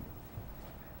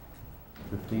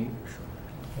 15?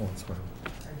 Oh, that's fine.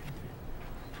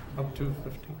 Up to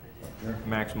 15?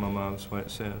 Maximum is what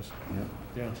it says.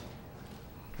 Yeah.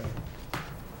 Okay.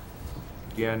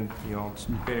 Again,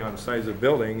 depending on the size of the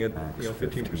building,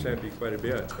 15% would be quite a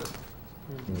bit. But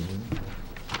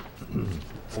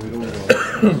We don't know.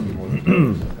 I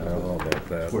don't know about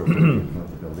that. Square footage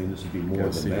of the building, this would be more Gotta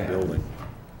than see the that. building.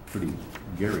 Pretty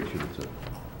garish if it's a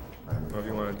well, if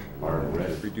you want hard to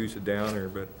red. reduce it down,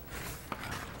 but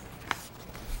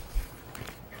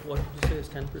What did you say is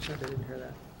 10%? I didn't hear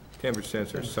that.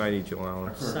 10% are signage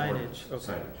allowance. Signage,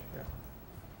 okay. Signage.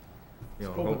 Yeah.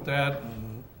 Go with that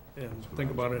and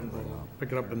think about it and we'll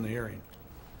pick it up in the hearing.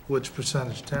 Which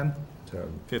percentage, 10?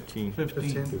 15.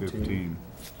 15? 15.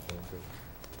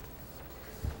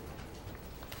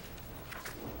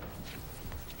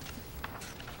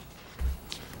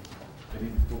 Maybe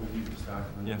before we leave this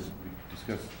document, Yes. we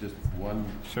discuss just one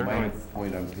Certainly. minor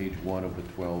point on page 1 of the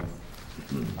 12,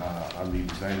 on the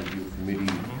design review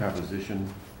committee composition.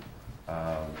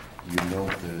 You note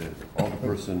that all the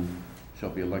person shall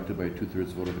be elected by a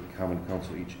 2/3 vote of the common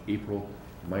council each April.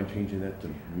 Mind changing that to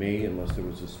May unless there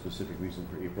was a specific reason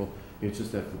for April? It's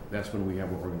just that that's when we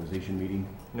have our organization meeting.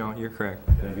 No, you're correct.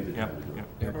 That'd be the Yep, time to do yep,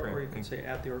 it. you're Or you correct. can say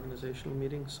at the organizational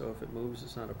meeting, so if it moves,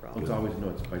 it's not a problem. It's always, no,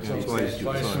 it's by Yeah, state it's by statute.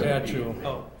 By statute.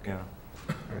 Oh, Yeah,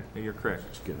 you're correct.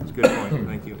 That's a good point,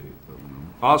 thank you.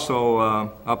 Also,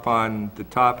 up on the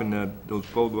top in those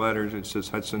bold letters, it says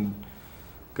Hudson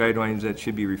guidelines that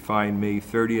should be refined May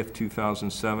 30th,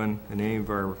 2007, and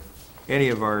any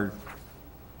of our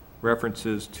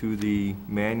references to the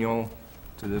manual,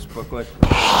 to this booklet,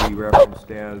 should be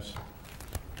referenced as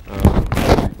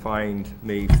refined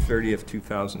May 30th,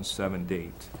 2007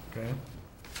 date. Okay.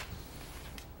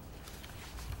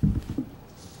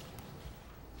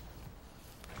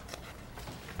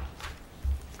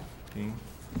 Okay.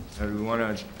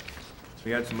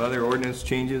 We had some other ordinance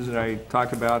changes that I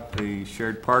talked about, the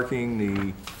shared parking,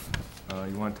 you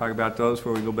want to talk about those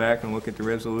before we go back and look at the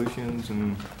resolutions?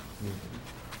 And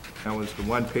that was the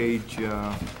one page,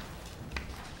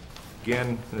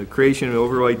 again, the creation of the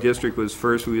overlay district was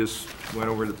first, we just went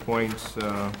over the points.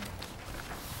 The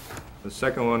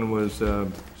second one was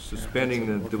suspending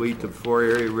the delete the floor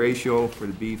area ratio for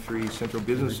the B3 Central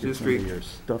Business District. Your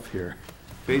stuff here.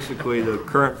 Basically, the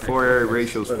current floor area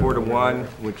ratio is 4-to-1,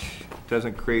 which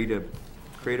doesn't create a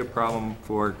problem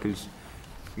because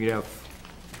if you have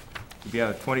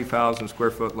a 20,000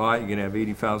 square foot lot, you're gonna have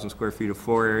 80,000 square feet of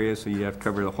floor area, so you have to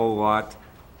cover the whole lot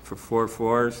for 4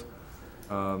 floors.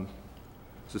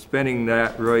 Suspending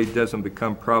that really doesn't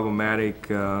become problematic.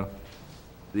 The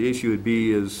issue would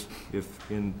be is if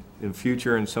in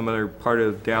future in some other part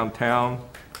of downtown,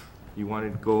 you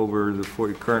wanted to go over the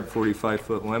current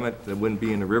 45-foot limit that wouldn't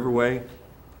be in the riverway,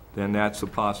 then that's a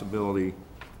possibility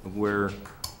of where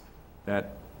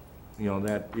that, you know,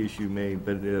 that issue may,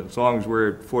 but as long as we're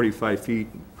at 45 feet,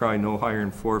 probably no higher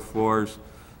than 4 floors,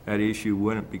 that issue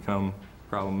wouldn't become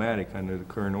problematic under the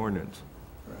current ordinance.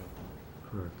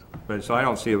 But, so I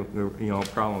don't see a, you know,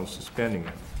 problem with suspending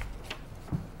it.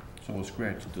 So we'll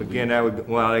scratch delete. Again, that would,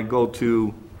 well, I'd go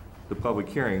to the public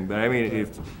hearing, but I mean,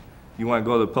 if you want to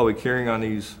go to the public hearing on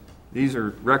these are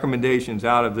recommendations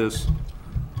out of this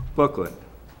booklet.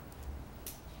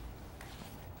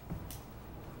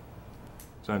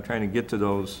 So I'm trying to get to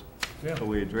those, so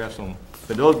we address them.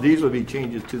 But those, these would be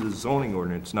changes to the zoning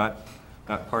ordinance, not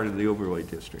part of the overlay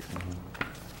district.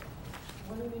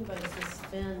 What do you mean by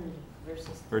suspend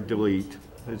versus? Or delete.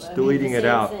 It's I mean, deleting the it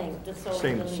same out. thing, just so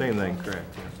Same delete thing, it.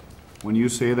 correct, yes. When you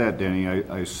say that, Denny,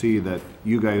 I see that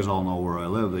you guys all know where I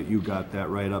live, that you got that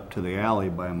right up to the alley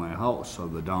by my house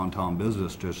of the downtown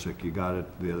business district. You got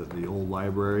it, the old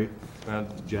library,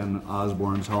 Jen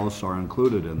Osborne's house are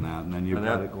included in that, and then you've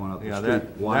got it going up the street.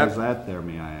 Why is that there,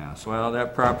 may I ask? Well,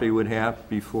 that property would have,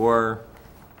 before,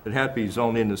 it had to be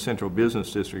zoned in the central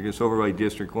business district. This overlay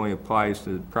district only applies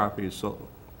to the property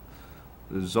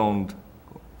that's zoned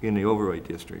in the overlay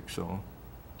district, so.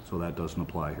 So that doesn't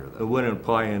apply here It then? wouldn't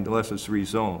apply unless it's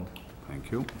rezoned.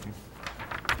 Thank you.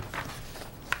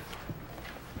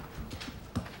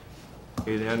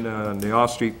 Okay, then, the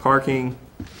off-street parking,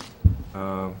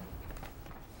 we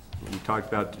talked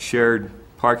about the shared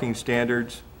parking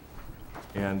standards,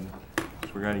 and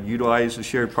we're gonna utilize the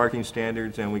shared parking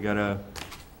standards, and we gotta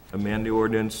amend the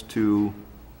ordinance to,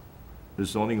 the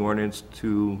zoning ordinance,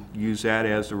 to use that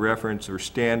as a reference or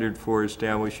standard for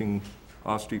establishing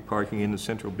off-street parking in the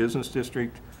central business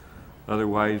district.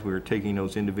 Otherwise, we're taking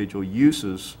those individual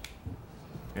uses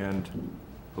and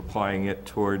applying it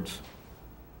towards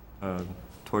the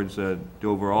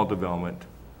overall development.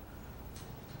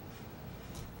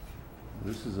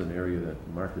 This is an area that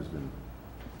Mark has been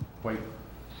quite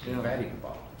emphatic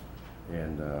about,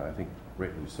 and I think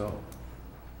rightly so.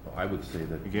 I would say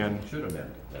that Again, we should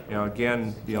amend that. You know,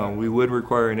 again, you know, we would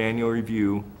require an annual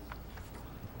review.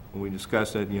 When we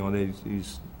discussed that, you know,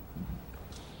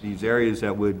 these areas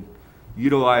that would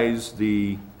utilize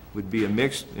would be a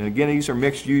mixed, and again, these are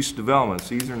mixed-use developments.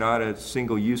 These are not a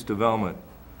single-use development.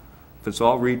 If it's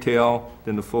all retail,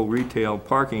 then the full retail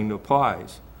parking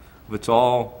applies. If it's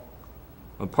all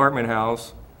apartment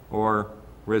house or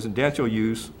residential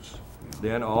use,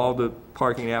 then all the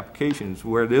parking applications.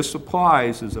 Where this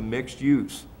applies is a mixed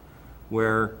use,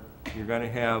 where you're going to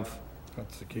have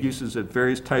uses at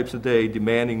various types of day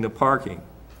demanding the parking.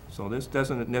 So this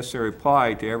doesn't necessarily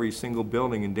apply to every single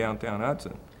building in downtown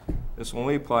Hudson. This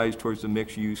only applies towards the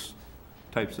mixed-use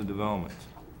types of developments.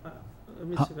 Let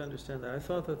me see if I understand that. I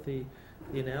thought that the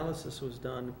analysis was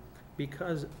done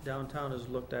because downtown is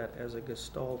looked at as a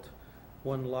gestalt,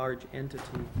 one large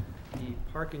entity. The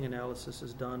parking analysis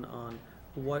is done on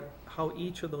how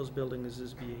each of those buildings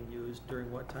is being used during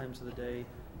what times of the day,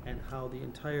 and how the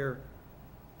entire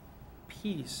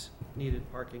piece needed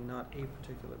parking, not a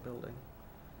particular building.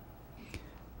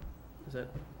 Is that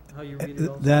how you read it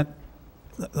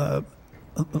also?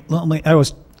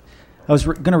 I was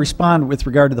going to respond with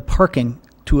regard to the parking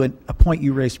to a point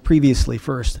you raised previously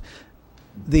first.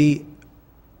 The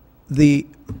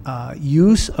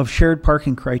use of shared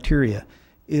parking criteria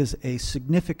is a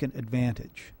significant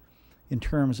advantage in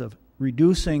terms of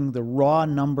reducing the raw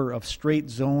number of straight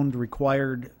zoned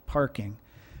required parking,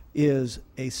 is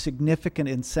a significant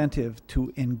incentive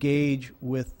to engage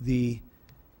with the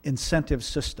incentive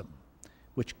system,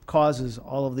 which causes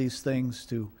all of these things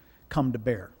to come to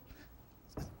bear.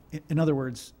 In other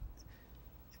words,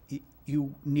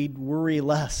 you need worry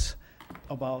less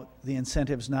about the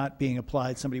incentives not being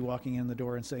applied, somebody walking in the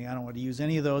door and saying, I don't want to use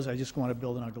any of those, I just want to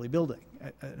build an ugly building.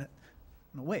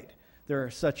 No, wait. There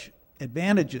are such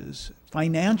advantages,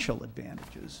 financial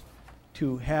advantages,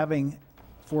 to having,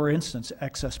 for instance,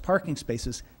 excess parking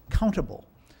spaces countable,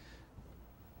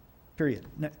 period.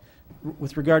 Now,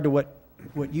 with regard to what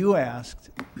you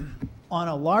asked, on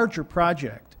a larger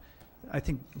project, I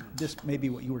think this may be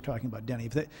what you were talking about, Denny.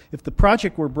 If the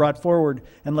project were brought forward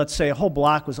and let's say a whole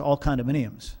block was all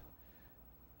condominiums,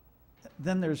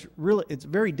 then it's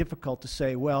very difficult to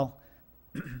say, well,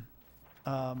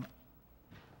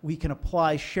 we can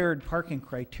apply shared parking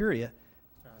criteria.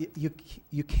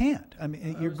 You can't. I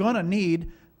mean, you're going to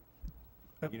need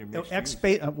X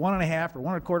space, 1.5 or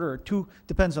 1 1/4 or 2,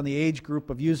 depends on the age group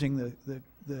of using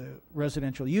the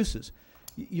residential uses.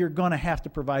 You're going to have to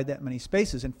provide that many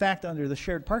spaces. In fact, under the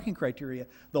shared parking criteria,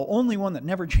 the only one that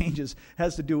never changes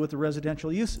has to do with the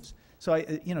residential uses. So,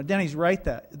 Denny's right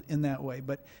in that way.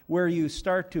 But where you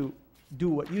start to do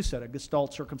what you said, a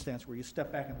gestalt circumstance where you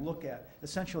step back and look at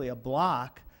essentially a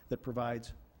block that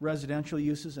provides residential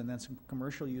uses and then some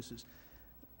commercial uses.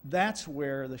 That's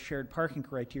where the shared parking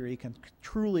criteria can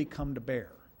truly come to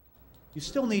bear. You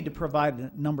still need to provide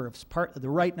the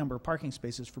right number of parking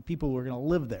spaces for people who are going to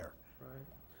live there. Right.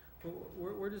 Well,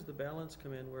 where does the balance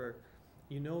come in where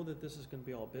you know that this is going to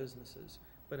be all businesses,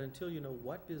 but until you know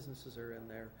what businesses are in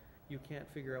there, you can't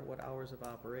figure out what hours of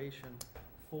operation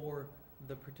for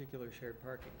the particular shared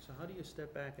parking. So how do you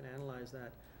step back and analyze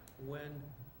that when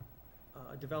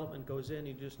a development goes in,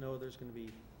 you just know there's going to be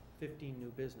 15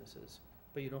 new businesses,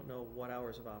 but you don't know what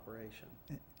hours of operation?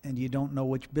 And you don't know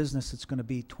which business it's going to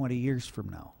be 20 years from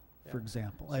now, for Yeah.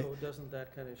 example. So doesn't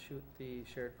that kind of shoot the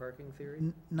shared parking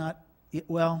theory?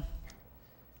 Well,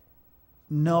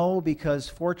 no, because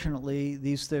fortunately,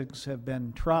 these things have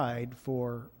been tried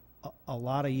for a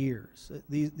lot of years.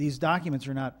 These documents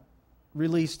are not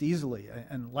released easily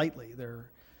and lightly.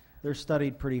 They're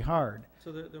studied pretty hard.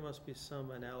 So there must be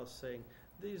some analysis saying,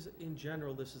 these, in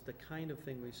general, this is the kind of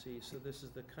thing we see, so this is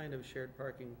the kind of shared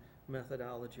parking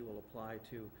methodology will apply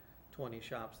to 20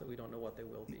 shops that we don't know what they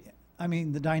will be. I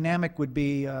mean, the dynamic would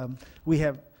be, we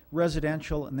have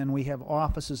residential, and then we have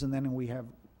offices, and then we have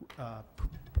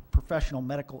professional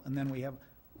medical, and then we have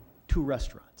 2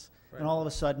 restaurants. Right. And all of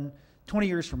a sudden, 20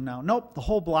 years from now, nope, the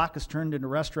whole block is turned into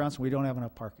restaurants, and we don't have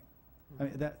enough parking. I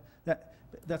mean,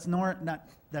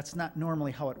 that's not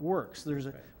normally how it works.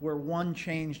 Right. Where one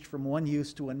changed from one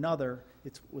use to another,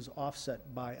 it was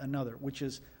offset by another, which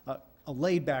is a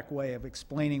laid-back way of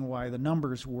explaining why the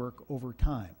numbers work over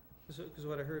time. Because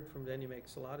what I heard from Denny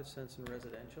makes a lot of sense in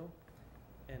residential,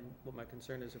 and what my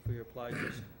concern is if we apply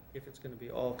just, if it's going to be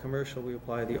all commercial, we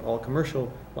apply the all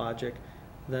commercial logic,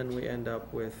 then we end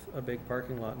up with a big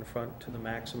parking lot in front to the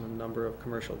maximum number of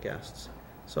commercial guests.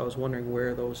 So I was wondering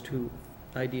where those two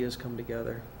ideas come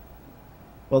together.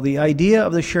 Well, the idea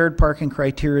of the shared parking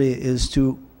criteria is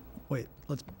to,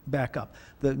 let's back up.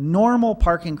 The normal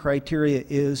parking criteria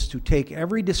is to take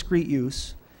every discrete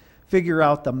use, figure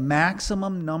out the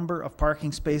maximum number of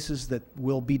parking spaces that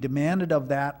will be demanded of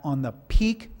that on the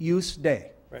peak use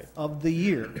day Right. of the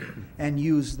year, and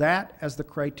use that as the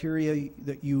criteria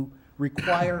that you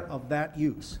require of that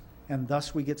use, and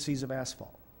thus we get seas of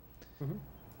asphalt. Mhm.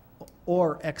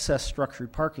 Or excess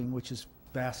structured parking, which is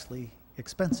vastly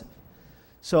expensive.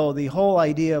 So the whole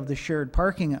idea of the shared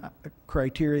parking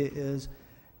criteria is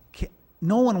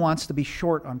no one wants to be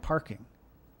short on parking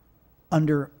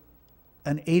under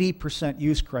an 80%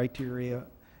 use criteria.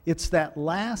 It's that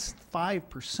last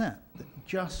 5% that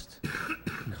just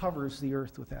covers the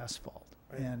earth with asphalt,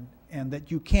 Right. and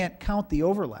that you can't count the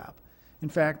overlap. In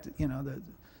fact, the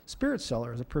Spirit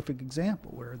Cellar is a perfect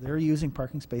example where they're using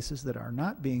parking spaces that are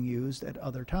not being used at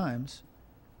other times.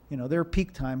 Their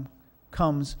peak time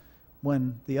comes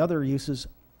when the other uses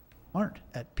aren't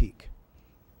at peak.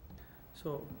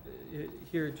 So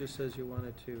here it just says you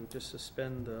wanted to just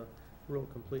suspend the rule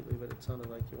completely, but it sounded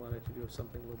like you wanted to do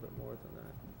something a little bit more than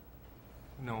that.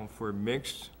 No, for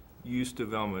mixed-use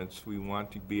developments, we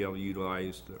want to be able to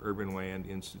utilize the Urban Land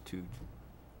Institute.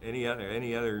 Any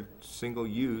other single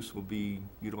use will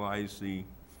utilize the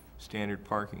standard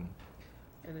parking.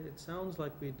 And it sounds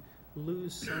like we'd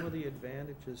lose some of the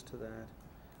advantages to that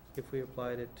if we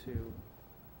applied it to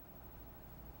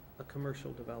a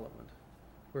commercial development.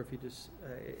 Where if you just,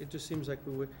 it just seems like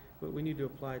we need to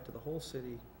apply it to the whole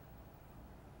city.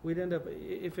 We'd end up,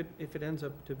 if it ends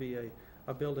up to be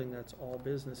a building that's all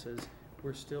businesses,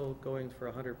 we're still going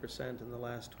for 100%, and the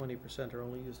last 20% are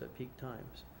only used at peak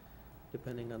times,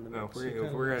 depending on the Now, mix.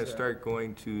 if we're going to start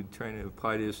going to trying to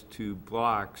apply this to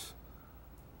blocks,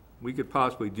 we could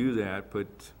possibly do that, but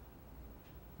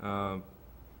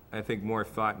I think more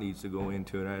thought needs to go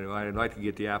into it. I'd like to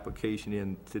get the application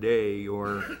in today,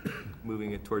 or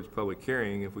moving it towards public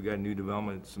hearing. If we got a new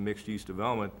development, it's a mixed-use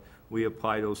development, we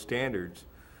apply those standards.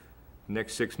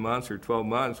 Next 6 months or 12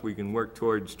 months, we can work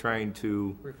towards trying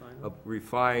to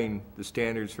refine the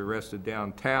standards for the rest of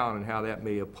downtown and how that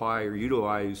may apply or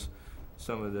utilize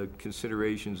some of the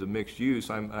considerations of mixed use.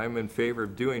 I'm in favor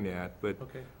of doing that, but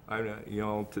Okay.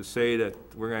 To say that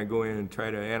we're going to go in and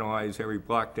try to analyze every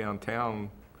block downtown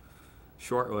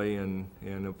shortly and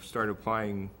start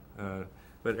applying,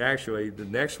 but actually the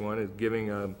next one is giving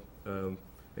a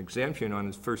exemption on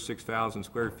its first 6,000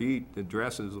 square feet that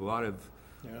addresses a lot of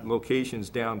locations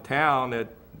downtown that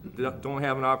don't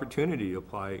have an opportunity to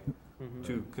apply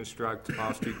to construct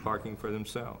off-street parking for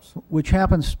themselves. Which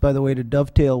happens, by the way, to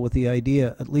dovetail with the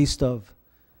idea, at least of,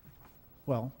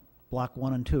 block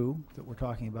 1 and 2 that we're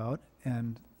talking about,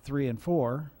 and 3 and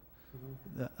 4,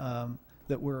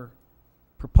 that were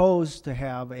proposed to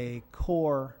have a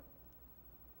core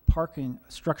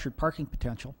structured parking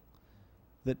potential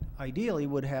that ideally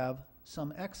would have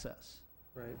some excess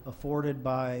Right. afforded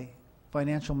by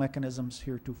financial mechanisms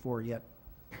heretofore yet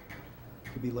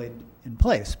to be laid in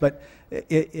place. But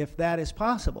if that is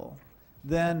possible,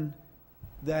 then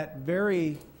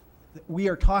we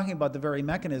are talking about the very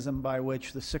mechanism by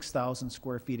which the 6,000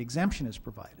 square feet exemption is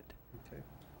provided. Okay.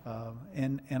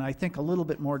 And I think a little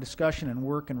bit more discussion and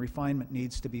work and refinement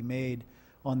needs to be made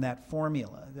on that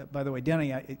formula. By the way,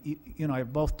 Denny, you and I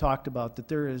have both talked about that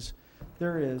there is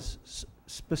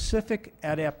specific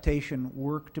adaptation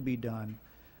work to be done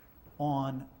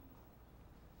on,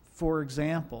 for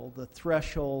example, the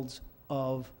thresholds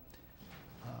of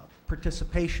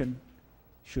participation,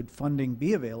 should funding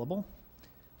be available,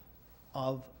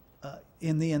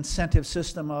 in the incentive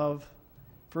system of,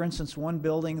 for instance, one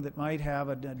building that might have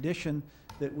an addition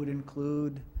that would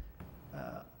include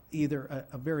either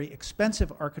a very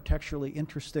expensive, architecturally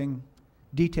interesting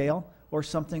detail or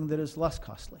something that is less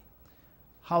costly.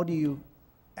 How do you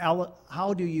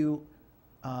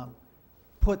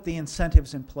put the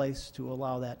incentives in place to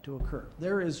allow that to occur?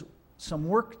 There is some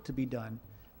work to be done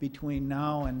between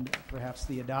now and perhaps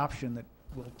the adoption that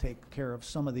will take care of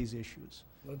some of these issues.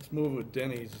 Let's move with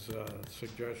Denny's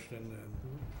suggestion and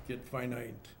get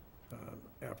finite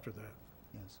after that.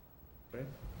 Yes. Okay?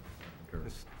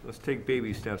 Let's take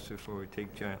baby steps before we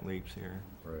take giant leaps here.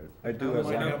 Right. I That do have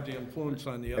might one. have the influence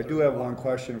on the I other. do have one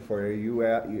question for you.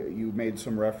 You made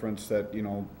some reference that,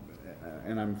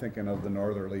 and I'm thinking of the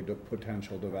northerly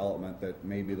potential development, that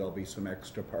maybe there'll be some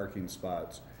extra parking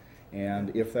spots.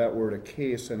 And if that were the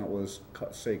case and it was,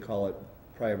 say, call it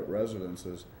private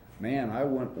residences, man, I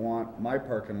wouldn't want my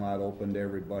parking lot open to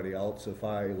everybody else if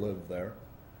I lived there.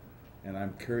 And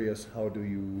I'm curious, how do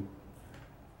you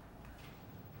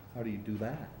do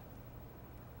that?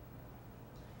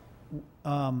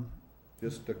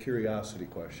 Just a curiosity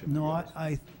question. No,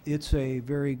 it's a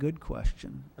very good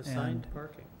question. Assigned And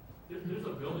parking.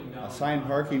 Assigned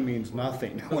parking means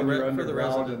nothing the when re- you're for the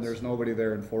underground and residents. there's nobody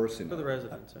there enforcing For the it.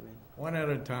 residents, I mean. One at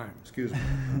a time. Excuse me.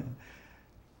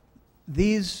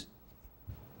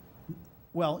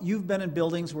 Well, you've been in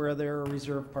buildings where there are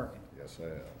reserved parking. Yes, I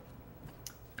have.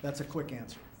 That's a quick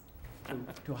answer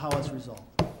to how it's resolved.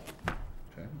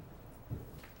 Okay.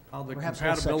 How the Perhaps whole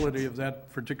compatibility sections. of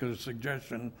that particular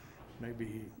suggestion may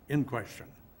be in question.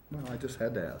 Well, I just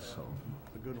had to ask, so.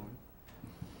 A good one.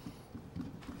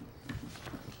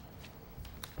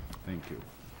 Thank you.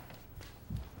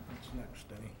 What's next,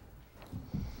 Denny?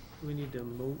 Do we need to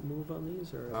move on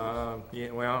these, or?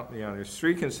 There's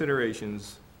three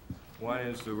considerations. One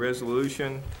is the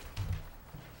resolution.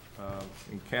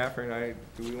 And Catherine,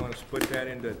 do we want to split that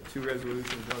into two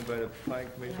resolutions, one by the Planning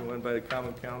Commission, one by the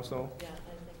Common Council? Yeah, I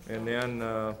think so. And then,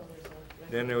 So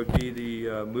then there would be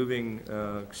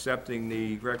the accepting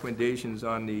the recommendations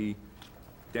on the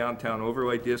downtown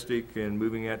overlay district and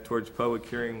moving that towards public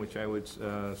hearing, which I would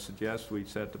suggest we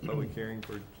set the public hearing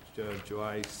for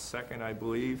July 2nd, I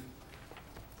believe.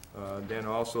 Then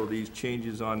also these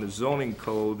changes on the zoning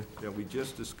code that we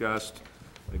just discussed,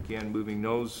 again, moving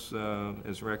those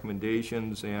as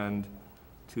recommendations and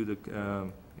to the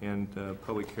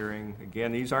public hearing.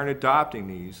 Again, these aren't adopting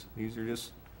these are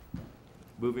just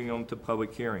moving them to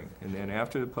public hearing. And then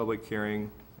after the public hearing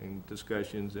and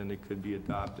discussions, then it could be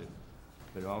adopted.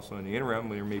 But also in the interim,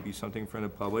 there may be something from the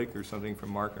public or something from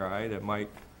Mark or I that might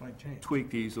Might change. tweak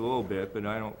these a little bit, but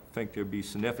I don't think there'd be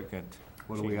significant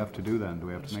What do we have to do then? Do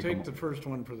we have Let's to take make the first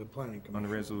one for the planning on the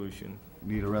commission. resolution.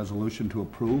 need a resolution to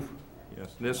approve? Yes,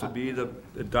 and this would be the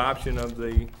adoption of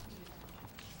the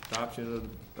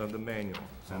manual.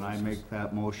 And I make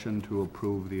that motion to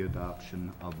approve the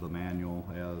adoption of the manual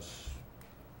as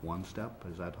one step?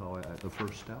 Is that how the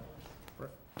first step? Right?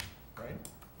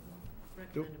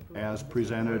 recommend approval. As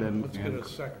presented and. Let's get a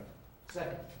second.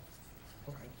 Second.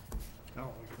 Okay. Now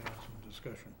we can have some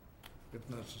discussion, if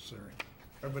necessary.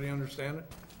 Everybody understand it?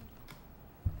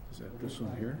 Is that this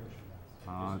one here?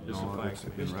 This is No, fine. it's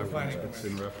It's in the reference, planning it's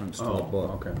in reference to Oh, the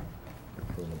book. okay.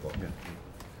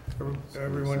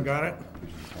 Everyone got it?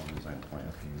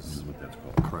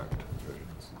 Correct.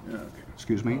 Yeah, okay.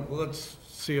 Excuse me? Well, let's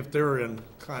see if they're in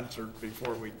concert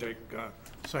before we take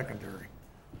secondary.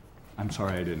 I'm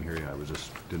sorry, I didn't hear you. I was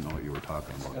just, didn't know what you were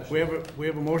talking about. We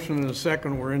have a motion and a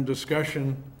second. We're in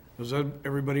discussion. Does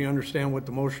everybody understand what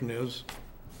the motion is?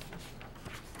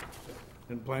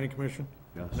 In planning commission?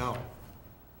 Yes. No,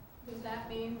 Does that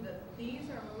mean that these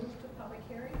are moved to public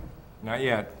hearing? Not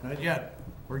yet. not yet.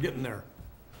 We're getting there.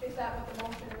 Is that what the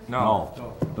motion is?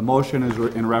 No. The motion is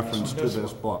in reference to This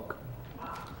this one. book.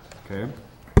 Okay?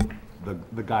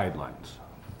 The guidelines.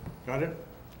 Got it?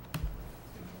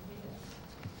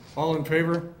 All in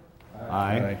favor?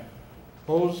 Aye.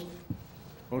 Opposed?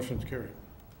 Motion's carried.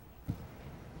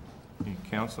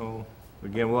 Council,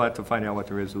 again, we'll have to find out what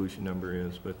the resolution number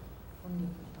is, but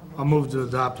I'll move to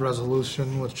adopt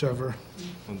resolution, whichever.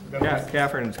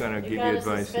 Catherine's gonna give You you gotta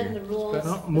advice suspend here. the rules.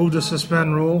 No, move to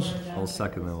suspend rules. I'll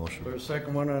second the motion. There's a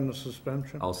second one on the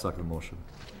suspension? I'll second the motion.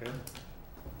 Okay.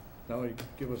 Now you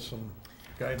give us some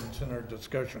guidance in our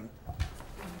discussion.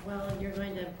 Well, you're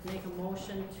going to make a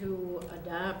motion to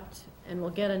adopt, and we'll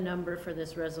get a number for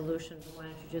this resolution, but why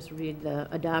don't you just read the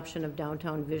adoption of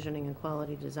downtown visioning and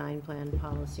quality design plan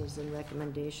policies and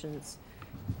recommendations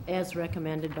as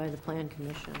recommended by the Plan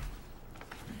Commission.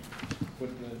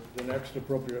 With the next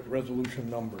appropriate resolution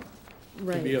number to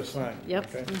Right. be assigned.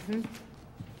 Yep. Okay? Mhm.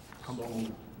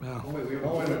 Yeah. Wait, we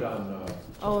voted on,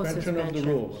 Oh, Suspension of the suspension.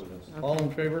 rules. All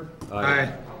in favor?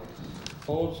 Aye.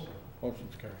 Opposed?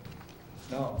 Motion's carried.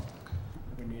 Now,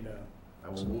 we need a, I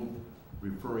will move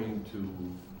referring to,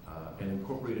 and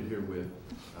incorporated here with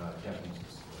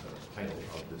Catherine's title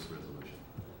of this resolution.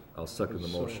 I'll second the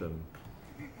So- motion.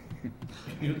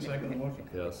 you second the motion?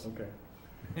 Yes. Okay.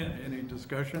 Any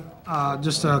discussion?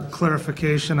 Just a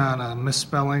clarification on a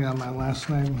misspelling on my last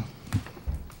name.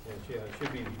 It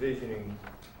should be visioning.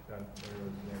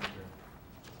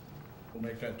 We'll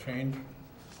make that change.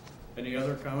 Any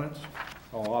other comments?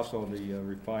 Oh, also the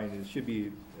refined, it should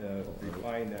be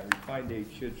refined, that refined date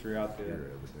should throughout the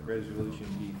resolution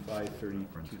be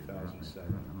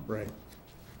 5/30/2007. Right.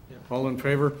 All in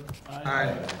favor?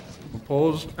 Aye.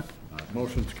 Opposed?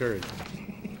 Motion's carried.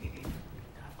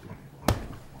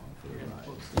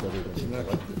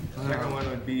 Second one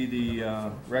would be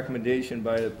the recommendation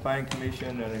by the Plan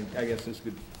Commission, and I guess this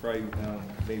could probably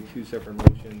maybe two separate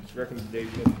motions.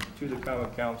 Recommendation to the Common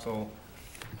Council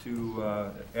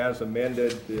to, as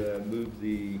amended, move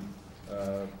the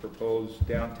proposed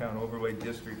downtown overlay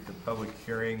district to public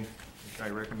hearing, which I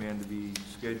recommend to be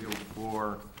scheduled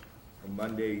for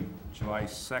Monday, July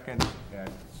 2nd at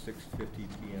 6:50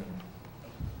 p.m.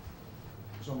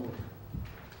 So moved.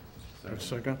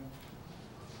 Second?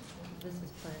 This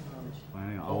is Plan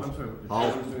Commission.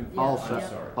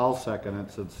 I'll second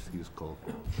it since he's cold.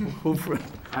 Who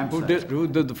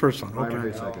did the first one? Primary,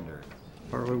 Okay. secondary.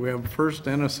 All right, we have a first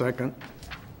and a second.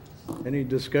 Any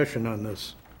discussion on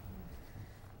this?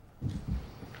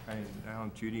 I don't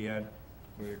know, Judy, were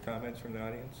there comments from the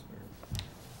audience?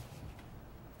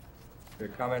 There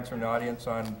comments from the audience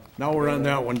on? Now we're on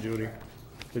that one, Judy.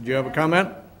 Did you have a comment?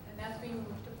 And that's being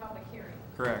moved to public hearing.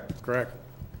 Correct. Correct.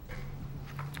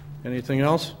 Anything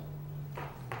else?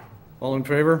 All in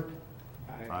favor?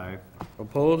 Aye.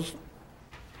 Opposed?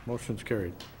 Motion's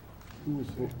carried. Who was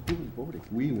voting?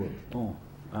 We were. Oh,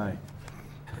 aye.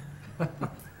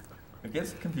 It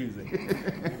gets confusing.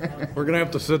 We're gonna have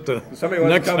to sit the Somebody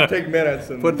wants next to come take minutes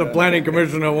and. put the planning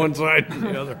commission on one side and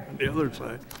the other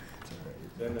side.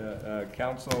 Then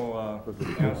council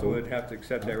would have to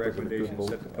accept that recommendation,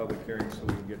 set the public hearing so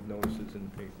we can get notices in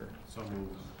the paper. So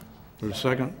moved. There's a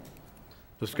second?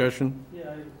 Discussion? Yeah,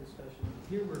 I have a discussion.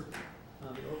 Here we're,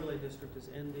 the overlay district is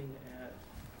ending at,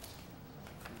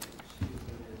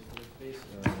 it's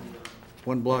basically,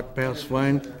 One block past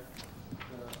Vine?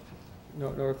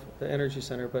 North, the Energy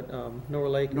Center, but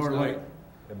North Lake is North not. Lake.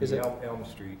 That'd Is be it- Elm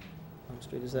Street. Elm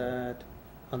Street, is that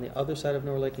on the other side of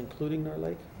North Lake, including North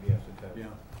Lake? Yes, it does. Yeah.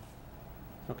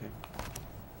 Okay.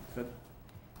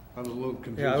 I was a little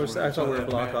confused. Yeah, I when thought saw we were that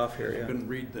blocked map. off here, I yeah. couldn't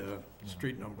read the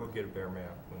street number. We'll get a better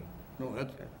map. No,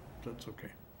 that's okay.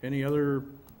 Any other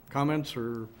comments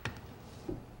or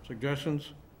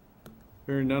suggestions?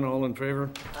 Hearing none, all in favor?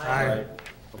 Aye.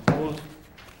 Opposed?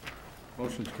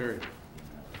 Motion's carried.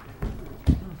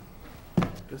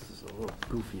 This is a little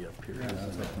goofy up here.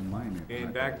 Okay,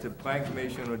 back to Plan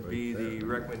Commission would be the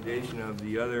recommendation of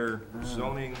the other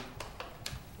zoning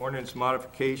ordinance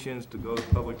modifications to go to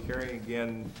public hearing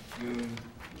again June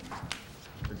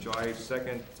or July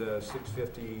 2nd,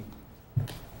 6:50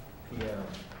 p.m.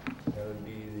 That would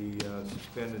be the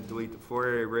suspend and delete the floor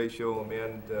area ratio,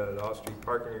 amend the off-street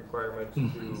parking requirements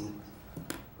to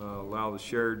allow the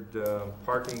shared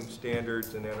parking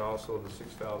standards, and then also the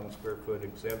 6,000 square foot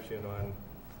exemption on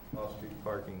off-street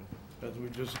parking. As we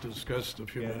just discussed a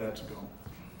few Yeah, minutes that's- ago.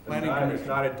 It's Planning not- Commission. It's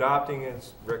not adopting,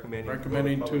 it's recommending.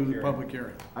 Recommending to the public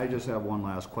hearing. I just have one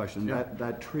last question. Yeah.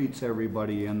 That treats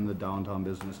everybody in the downtown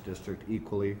business district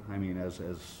equally? I mean, as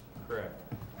Correct.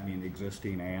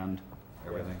 existing and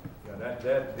everything?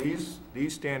 Yeah,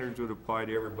 these standards would apply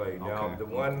to everybody. Now, Okay. the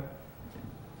one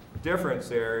difference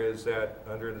there is that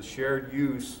under the shared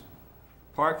use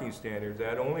parking standards,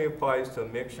 that only applies to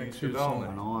mixed-use Mixed-use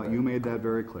development. No, you made that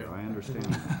very clear. I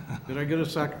understand. Did I get a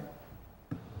second?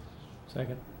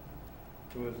 Second.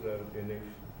 Who was the initial?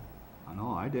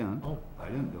 No, I didn't. Oh. I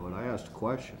didn't do it. I asked a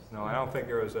question. No, I don't think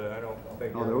there was a, I don't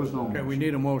think. No, there was no Okay, we motion.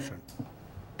 need a motion.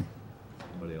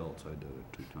 Somebody else, I did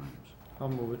it 2 times. I'll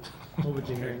move it. Move it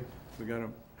to hearing. We got a,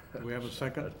 do we have a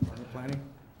second on the planning?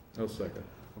 I'll second.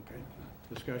 Okay,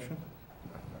 discussion?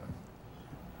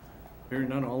 Hearing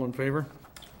none, all in favor?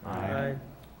 Aye.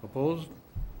 Opposed?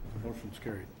 Motion's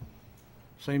carried.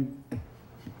 Same,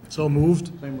 So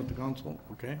moved. same with the council,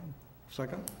 okay?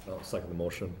 Second, I'll second the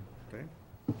motion. okay?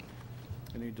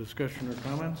 Any discussion or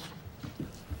comments?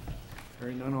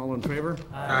 Hearing none, all in favor?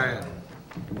 Aye.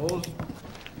 Opposed?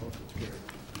 Motion's carried.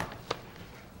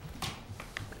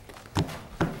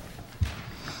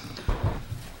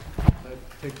 That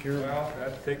take care of, Well,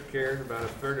 that takes care of about a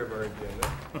third of our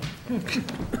agenda.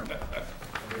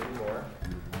 Maybe more.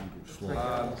 Next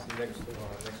item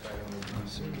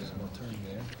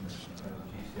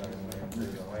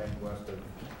is the land west of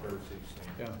River City.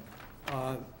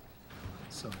 yeah.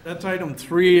 That's item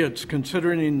 3. It's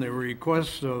considering the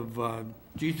request of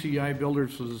GCI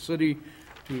Builders of the city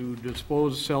to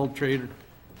dispose, sell, trade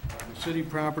the city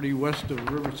property west of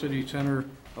River City Center,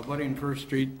 abutting First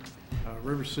Street,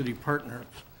 River City Partners.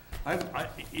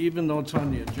 Even though it's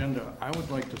on the agenda, I would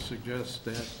like to suggest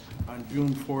that on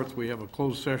June 4th, we have a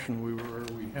closed session where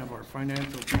we have our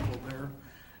financial people there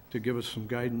to give us some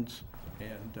guidance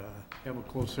and have a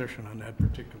closed session on that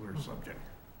particular subject.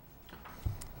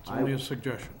 It's only a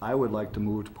suggestion. I would like to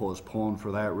move to postpone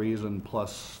for that reason,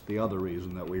 plus the other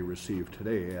reason that we received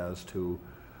today as to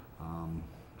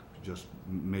just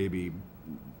maybe,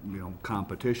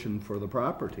 competition for the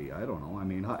property. I don't know. I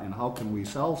mean, and how can we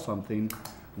sell something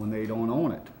when they don't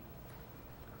own it?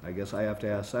 I guess I have to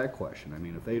ask that question. I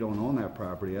mean, if they don't own that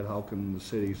property yet, how can the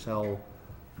city sell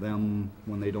them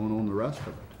when they don't own the rest of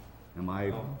it? Am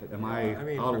I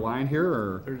out of line here,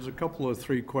 or? There's a couple of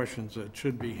 3 questions that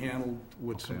should be handled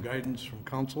with some guidance from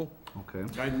council, Okay.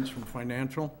 guidance from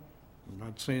financial. I'm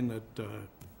not saying that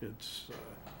it's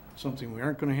something we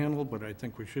aren't going to handle, but I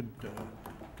think we should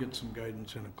get some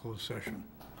guidance in a closed session.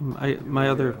 My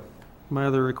other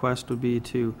request would be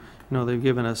to, they've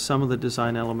given us some of the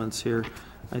design elements here.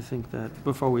 I think that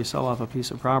before we sell off a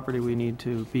piece of property, we need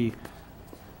to be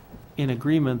in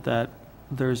agreement that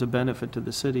there's a benefit to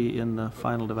the city in the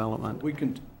final development. We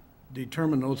can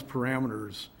determine those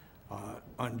parameters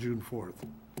on June 4th.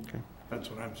 Okay. That's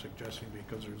what I'm suggesting,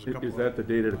 because there's a couple Is that the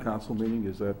date of the council meeting?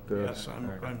 Is that? Yes,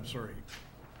 I'm sorry.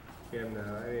 And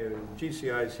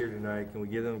GCI's here tonight. Can we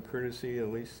give them courtesy at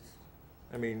least?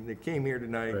 I mean, they came here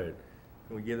tonight. Right.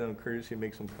 Can we give them courtesy,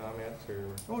 make some comments, or?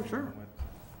 Oh, sure.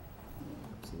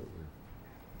 Absolutely.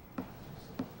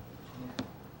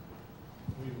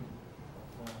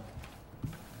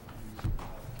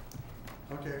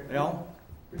 Okay. Al?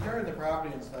 Regarding the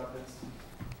property and stuff, it's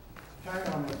kind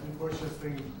of, we push this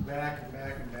thing back and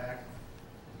back and back.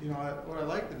 What I'd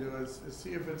like to do is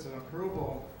see if it's an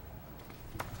approval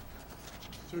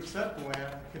to accept the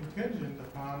land contingent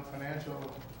upon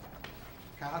financial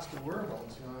cost of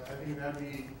whereabouts. I think that'd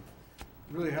be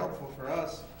really helpful for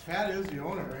us. Pat is the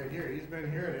owner right here. He's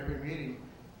been here at every meeting.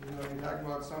 You're talking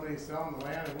about somebody selling the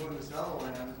land and willing to sell the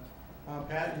land.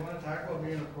 Pat, you want to talk about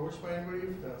being approached by anybody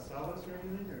to sell this or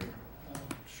anything? Or?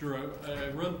 Sure. I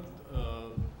read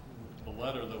the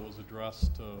letter that was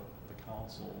addressed to the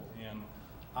council, and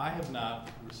I have not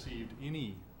received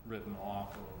any written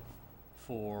offer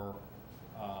for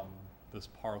this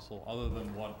parcel other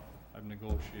than what I've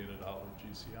negotiated out with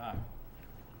GCI.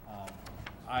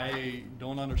 I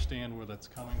don't understand where that's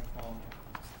coming from.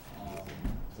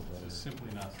 It's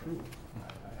simply not true.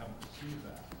 I haven't received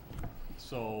that.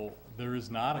 So there is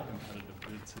not a competitive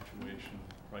bid situation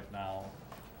right now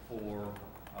for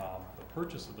the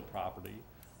purchase of the property.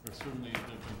 There certainly have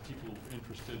been people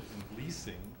interested in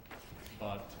leasing,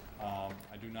 but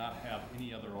I do not have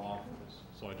any other offers.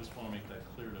 So I just want to make that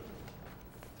clear to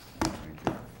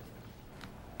everyone.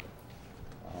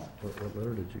 What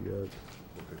letter did you get?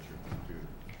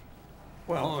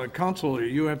 Well, council,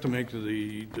 you have to make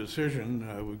the decision.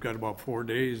 We've got about 4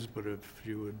 days, but if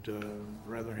you would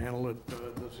rather handle it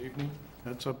this evening,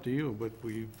 that's up to you. But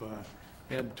we've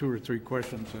had 2 or 3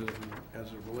 questions as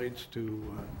it relates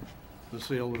to the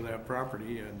sale of that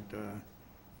property, and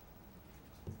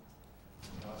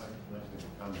I'd like to make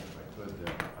a comment if I could.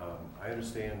 I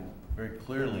understand very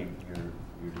clearly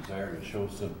your desire to show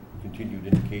some continued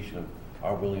indication of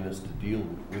our willingness to deal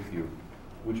with you,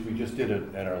 which we just did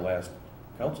at our last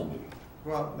council meeting.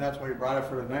 Well, that's why we brought it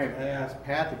for tonight. I asked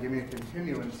Pat to give me a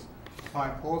continuance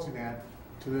upon closing that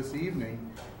to this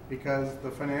evening, because the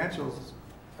financials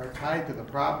are tied to the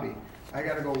property. I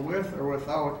gotta go with or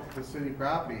without the city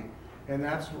property. And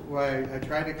that's why I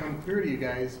tried to come clear to you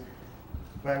guys.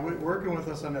 by working with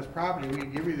us on this property, we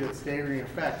give you that staggering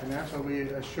effect, and that's what we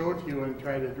showed to you and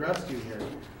tried to address to you here.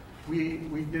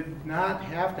 We did not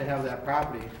have to have that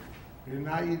property. We did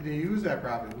not need to use that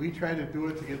property. We tried to do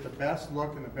it to get the best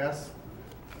look and the best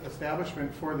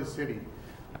establishment for the city.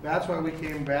 That's why we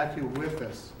came back to you with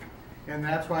this. And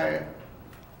that's why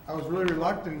I was really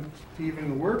reluctant to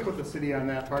even work with the city on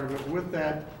that part of it, with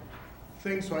that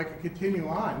thing, so I could continue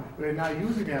on, but not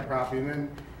using that property. And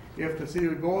then if the city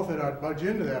would go with it, I'd budge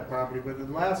into that property. But at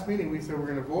the last meeting, we said we're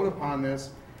gonna vote upon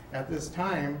this at this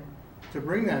time to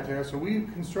bring that there. So we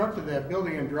constructed that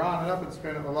building and drawn it up and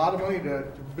spent a lot of money to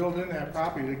build in that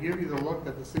property to give you the look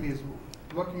that the city is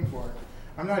looking for.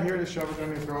 I'm not here to shove it down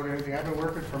your throat or anything. I've been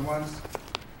working for months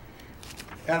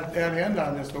at end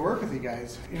on this to work with you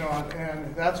guys, you know,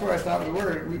 and that's where I thought we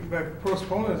were. By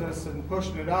postponing this and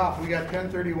pushing it off, we got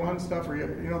 1031 stuff, or,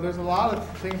 you know, there's a lot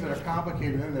of things that are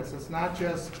complicated in this. It's not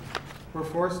just we're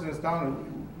forcing this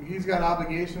down. He's got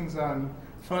obligations on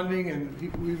funding, and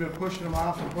we've been pushing them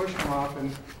off,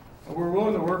 and we're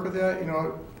willing to work with that. You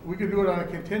know, we could do it on a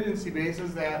contingency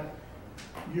basis that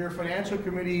your financial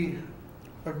committee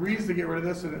agrees to get rid of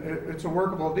this, and it's a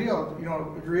workable deal. You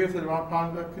know, agree with it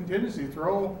upon the contingency.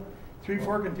 Throw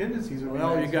 3-4 contingencies.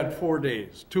 Well, you got 4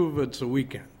 days. 2 of it's a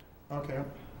weekend. Okay.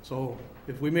 So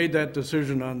if we made that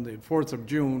decision on the 4th of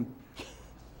June,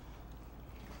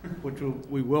 which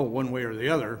we will one way or the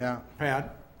other, Yeah.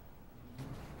 Pat,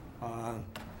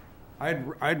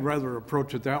 I'd rather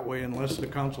approach it that way unless the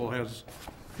council has,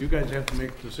 you guys have to make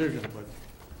a decision, but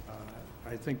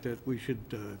I think that we should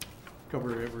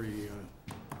cover every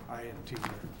I and T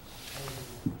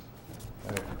there.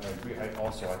 I agree. I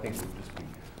think it would just be,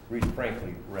 really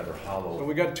frankly, rather hollow. So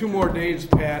we got 2 more days,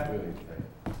 Pat, Really,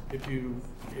 if you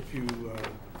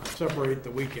separate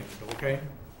the weekend, okay?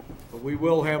 But we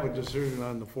will have a decision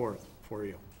on the 4th for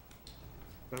you.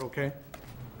 Is that okay?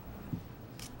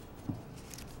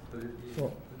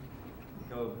 You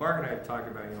know, Mark and I have talked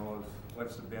about, you know,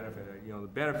 what's the benefit? You know, the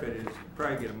benefit is you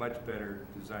probably get a much better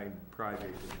designed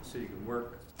project that the city can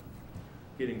work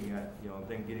getting, you know,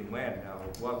 than getting land. Now,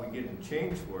 what we get in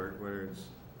change for it, whether it's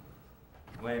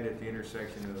land at the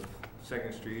intersection of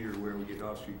 2nd Street or where we get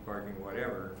off-street parking,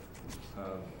 whatever,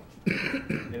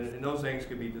 and those things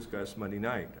could be discussed Monday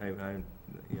night. You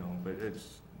know, but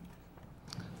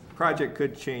project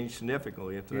could change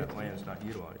significantly if that land's not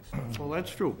utilized. Well,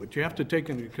 that's true, but you have to take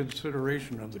into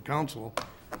consideration of the council,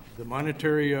 the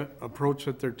monetary approach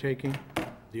that they're taking,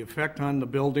 the effect on the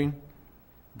building,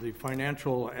 the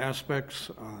financial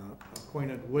aspects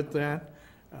acquainted with that,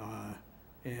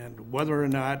 and whether or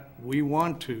not we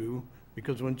want to,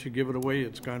 because once you give it away,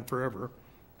 it's gone forever,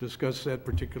 discuss that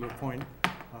particular point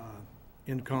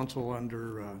in council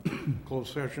under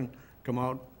closed session, come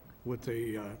out with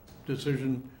a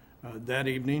decision that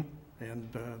evening, and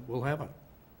we'll have it.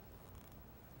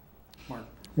 Mark.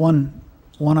 One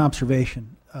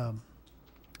observation.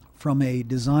 From a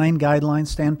design guideline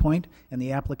standpoint and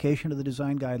the application of the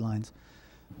design guidelines,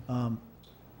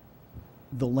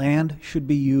 the land should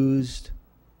be used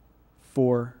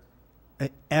for,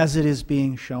 as it is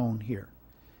being shown here.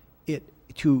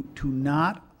 To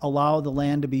not allow the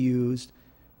land to be used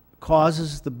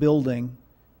causes the building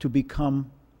to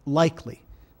become likely,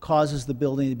 causes the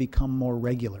building to become more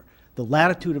regular. The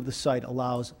latitude of the site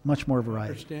allows much more I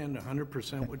variety. understand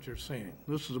 100% what you're saying.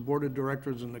 This is a board of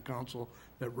directors and the council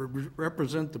that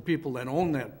represent the people that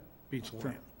own that piece of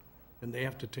land, and they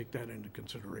have to take that into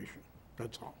consideration.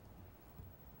 That's all.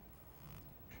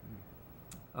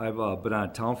 I've been out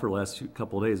of town for the last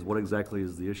couple of days. What exactly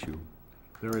is the issue?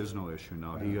 There is no issue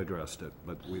now. He addressed it,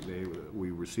 but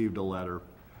we received a letter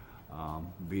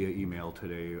via email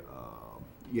today.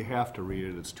 You have to read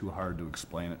it. It's too hard to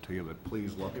explain it to you, but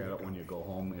please look at it when you go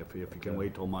home. If you can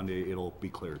wait till Monday, it'll be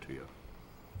clear to you.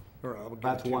 Or I'll give it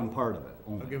That's to you. one part of it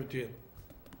I'll only. give it to you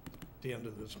at the end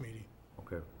of this meeting.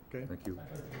 Okay, Okay? thank you.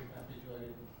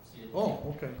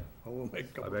 Oh, okay. I will make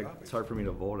a couple It's copies. hard for me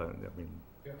to vote on it. I mean,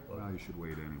 Now you should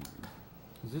wait anyway.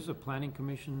 Is this a planning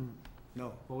commission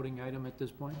No. voting item at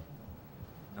this point?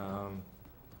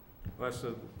 Unless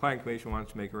the planning commission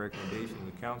wants to make a recommendation to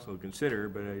the council to consider,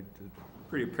 but it's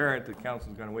pretty apparent the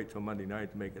council's gonna wait till Monday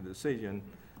night to make a decision,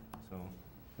 so.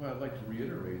 Well, I'd like to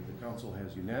reiterate, the council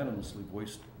has unanimously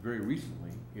voiced very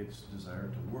recently its desire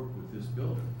to work with this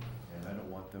builder. And I don't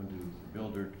want them to, the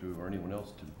builder to, or anyone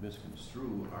else to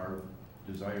misconstrue our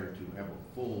desire to have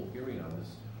a full hearing on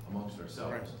this amongst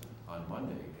ourselves on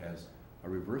Monday as a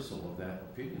reversal of that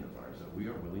opinion of ours, that we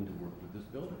are willing to work with this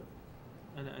builder.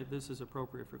 And this is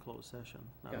appropriate for closed session,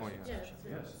 not Yes. morning Yes, session.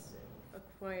 Yes. it's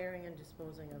acquiring and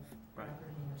disposing of Right.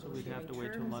 property. So we'd have to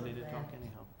wait till Terms Monday of to that. talk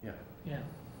anyhow. Yeah. Yeah.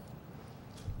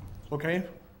 Okay?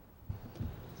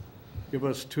 Give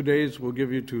us 2 days, we'll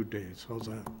give you 2 days. How's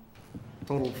that?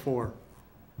 Total 4.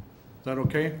 Is that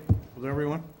okay with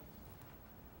everyone?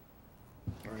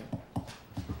 All right.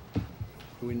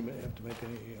 Do we have to make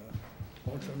any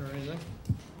motion or anything?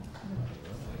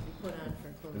 Put on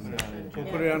for closed session. We'll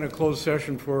put it on a closed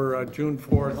session for June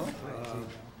 4th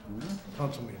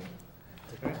council meeting.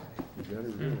 Okay?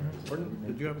 Gordon,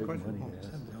 did you have a question?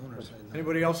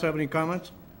 Anybody else have any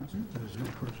comments? There's no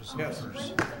purchase. Yes. When's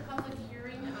the public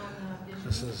hearing on the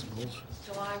This vision? is bullshit.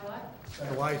 July what?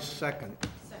 July 2nd. 2nd.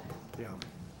 Yeah.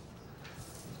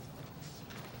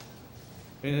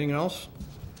 Anything else?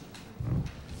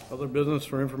 Other business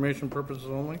for information purposes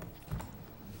only?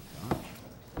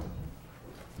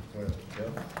 Nice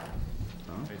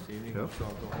evening. So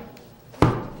I'll go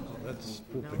ahead. Let's,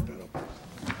 we'll pick that up.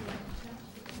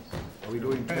 Are we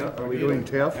doing TIF? Are we doing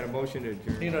TIF? And a motion to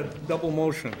adjourn. Need a double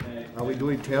motion. Are we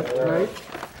doing TIF tonight?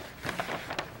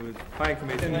 With Planning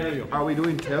Commission. Are we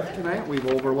doing TIF tonight? We've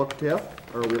overlooked TIF,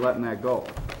 or are we letting that go?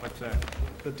 What's that?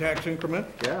 The tax increment?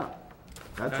 Yeah,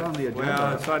 that's on the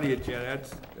Well, it's agenda. on the agenda.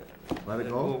 That's. Let it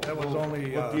go? That was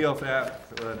only, We'll deal with that.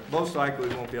 Most likely,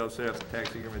 we won't be able to set up the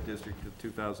tax increment district till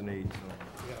 2008, so.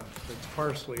 Yeah, it's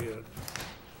partially,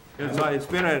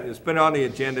 It's been on the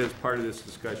agenda as part of this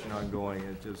discussion ongoing.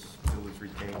 It was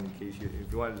retained in case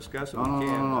if you want to discuss it, we No, no, can.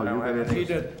 no, no, I don't you have gotta- anything He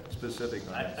did. specific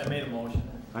on it. I made a motion.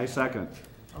 I second.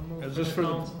 is this for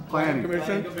the Planning.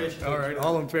 commission? All right,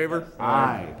 all in favor?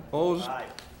 Aye. Opposed?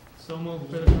 So moved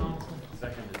for the council.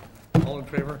 Seconded. All in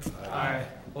favor? Aye.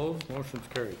 Opposed? Motion's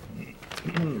carried.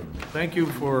 Thank you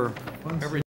for everything.